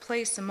took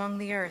place among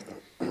the earth.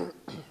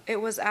 It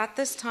was at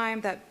this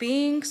time that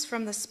beings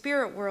from the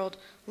spirit world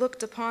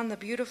looked upon the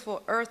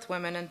beautiful earth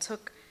women and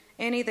took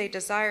any they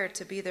desired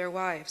to be their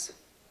wives.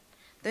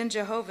 Then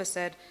Jehovah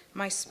said,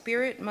 "My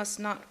spirit must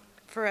not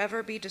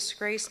forever be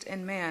disgraced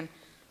in man.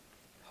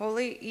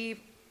 Holy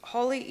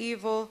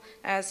evil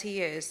as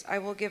he is, I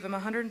will give him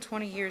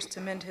 120 years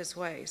to mend his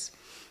ways."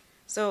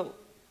 So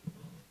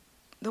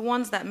the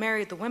ones that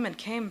married the women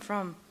came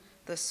from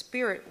the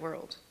spirit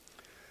world.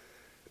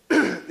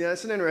 Yeah,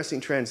 that's an interesting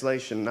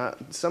translation.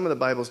 Some of the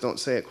Bibles don't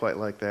say it quite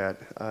like that.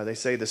 They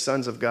say the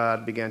sons of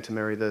God began to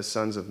marry the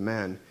sons of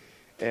men.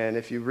 And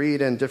if you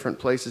read in different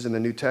places in the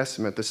New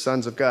Testament, the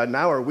sons of God,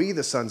 now are we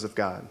the sons of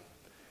God?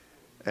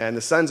 And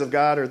the sons of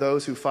God are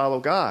those who follow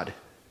God.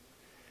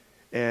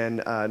 And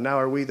now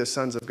are we the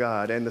sons of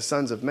God. And the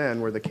sons of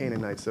men were the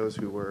Canaanites, those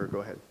who were, go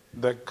ahead.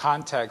 The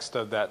context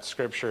of that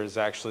scripture is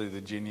actually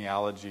the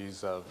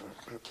genealogies of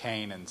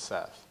Cain and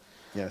Seth.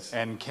 Yes.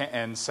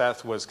 And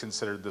Seth was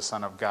considered the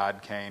son of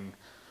God. Cain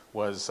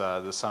was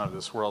the son of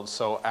this world.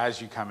 So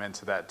as you come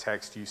into that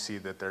text, you see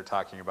that they're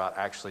talking about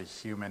actually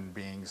human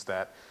beings,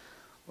 that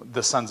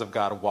the sons of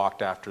God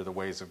walked after the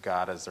ways of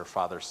God as their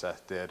father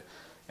Seth did,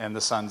 and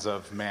the sons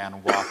of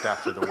man walked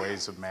after the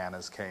ways of man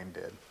as Cain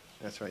did.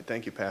 That's right.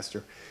 Thank you,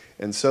 Pastor.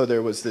 And so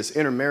there was this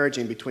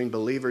intermarrying between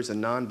believers and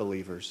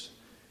non-believers.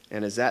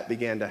 And as that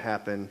began to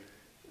happen,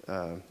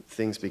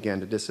 things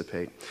began to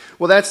dissipate.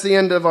 Well, that's the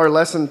end of our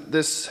lesson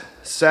this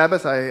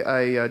Sabbath.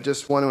 I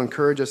just want to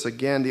encourage us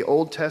again. The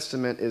Old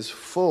Testament is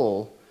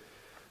full.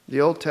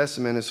 The Old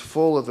Testament is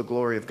full of the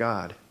glory of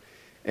God.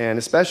 And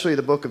especially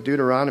the book of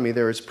Deuteronomy,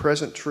 there is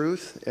present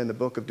truth in the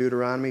book of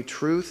Deuteronomy,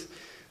 truth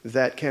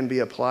that can be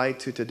applied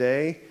to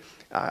today.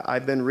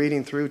 I've been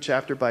reading through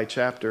chapter by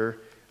chapter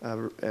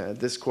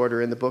this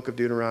quarter in the book of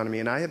Deuteronomy,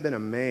 and I have been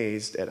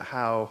amazed at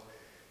how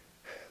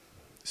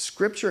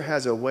Scripture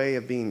has a way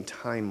of being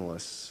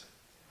timeless,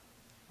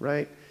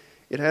 right?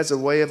 It has a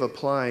way of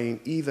applying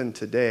even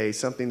today,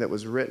 something that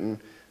was written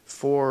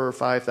 4,000 or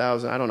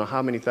 5,000, I don't know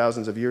how many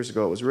thousands of years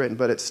ago it was written,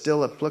 but it's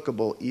still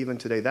applicable even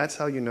today. That's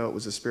how you know it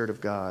was the Spirit of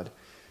God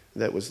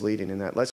that was leading in that. Let's